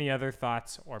 Any other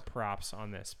thoughts or props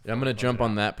on this? I'm going to jump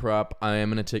on that prop. I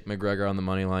am going to take McGregor on the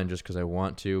money line just because I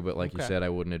want to. But you said, I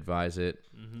wouldn't advise it,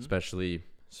 especially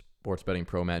Sports Betting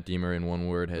Pro Matt Deemer, in one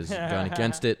word, has gone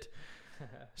against it.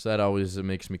 So that always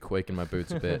makes me quake in my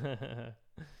boots a bit.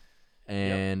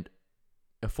 And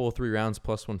a full 3 rounds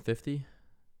plus 150?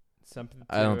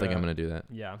 I don't think I'm going to do that.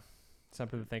 Yeah.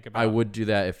 Something to think about. I would do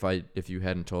that if you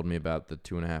hadn't told me about the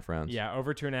 2.5 rounds. Yeah,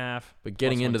 over 2.5. But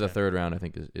getting into the 3rd round, I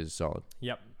think, is solid.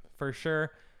 Yep, for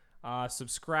sure.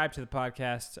 Subscribe to the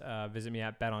podcast. Visit me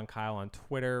at BetOnKyle on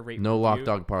Twitter. Rate no review. Lock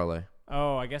Dog Parlay.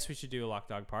 Oh, I guess we should do a Lock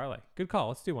Dog Parlay. Good call.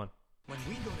 Let's do one. When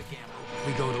we go to gamble,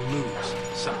 we go to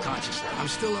lose. Subconsciously, I'm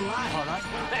still alive. All right.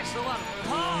 Next to one.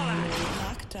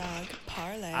 Lock Dog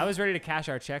Parlay. I was ready to cash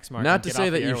our checks, Mark. Not and to get say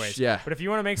off that the you airways. yeah. But if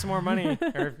you want to make some more money,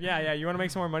 or you want to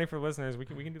make some more money for listeners, we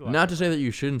can do that. Not to say that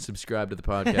you shouldn't subscribe to the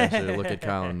podcast or look at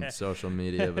Kyle on social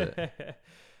media, but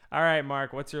All right,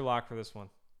 Mark, what's your lock for this one?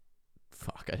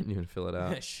 fuck, I didn't even fill it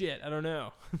out. Shit, I don't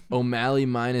know. O'Malley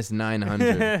minus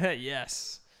 900.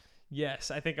 Yes,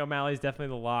 I think O'Malley's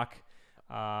definitely the lock.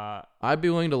 I'd be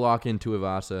willing to lock in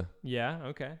Tuivasa. Yeah,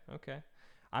 okay.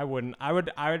 I wouldn't. I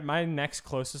would. My next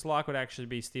closest lock would actually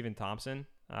be Stephen Thompson,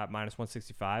 minus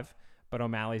 165. But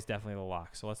O'Malley's definitely the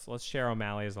lock. So let's share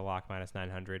O'Malley as the lock, minus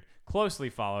 900, closely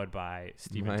followed by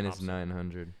Stephen Minus Thompson.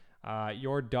 900.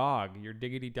 Your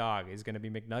diggity dog, is going to be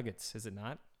McNuggets, is it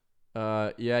not?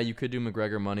 Yeah, you could do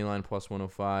McGregor moneyline plus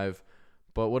 105,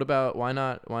 but what about why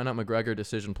not McGregor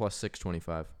decision plus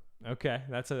 625? Okay,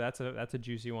 that's a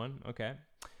juicy one. Okay,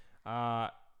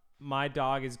 my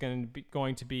dog is going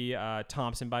to be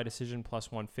Thompson by decision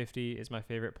plus 150 is my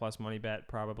favorite plus money bet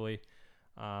probably,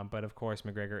 but of course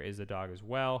McGregor is the dog as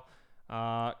well.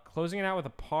 Closing it out with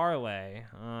a parlay.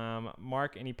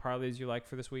 Mark, any parlays you like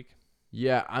for this week?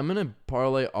 Yeah, I'm gonna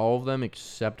parlay all of them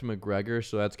except McGregor,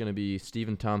 so that's gonna be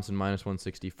Stephen Thompson minus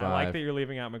 165. I like that you're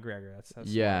leaving out McGregor. That's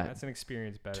yeah, smart. That's an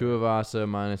experience bet. Tuivasa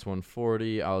minus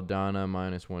 140, Aldana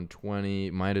minus 120.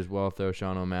 Might as well throw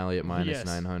Sean O'Malley at minus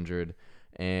 900,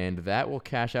 and that will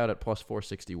cash out at plus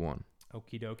 461.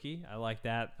 Okie dokie. I like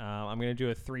that. I'm going to do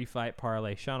a 3-fight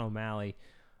parlay. Sean O'Malley,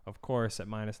 of course, at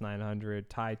minus 900.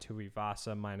 Tai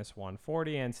Tuivasa, minus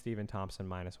 140. And Stephen Thompson,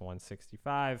 minus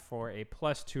 165 for a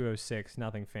plus 206.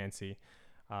 Nothing fancy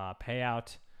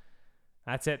payout.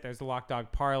 That's it. There's the Lock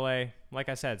Dog Parlay. Like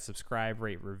I said, subscribe,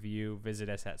 rate, review. Visit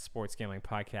us at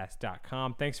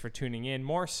sportsgamblingpodcast.com. Thanks for tuning in.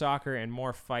 More soccer and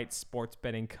more fight sports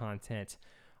betting content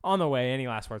on the way. Any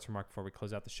last words from Mark before we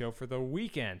close out the show for the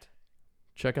weekend?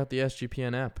 Check out the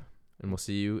SGPN app, and we'll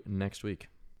see you next week.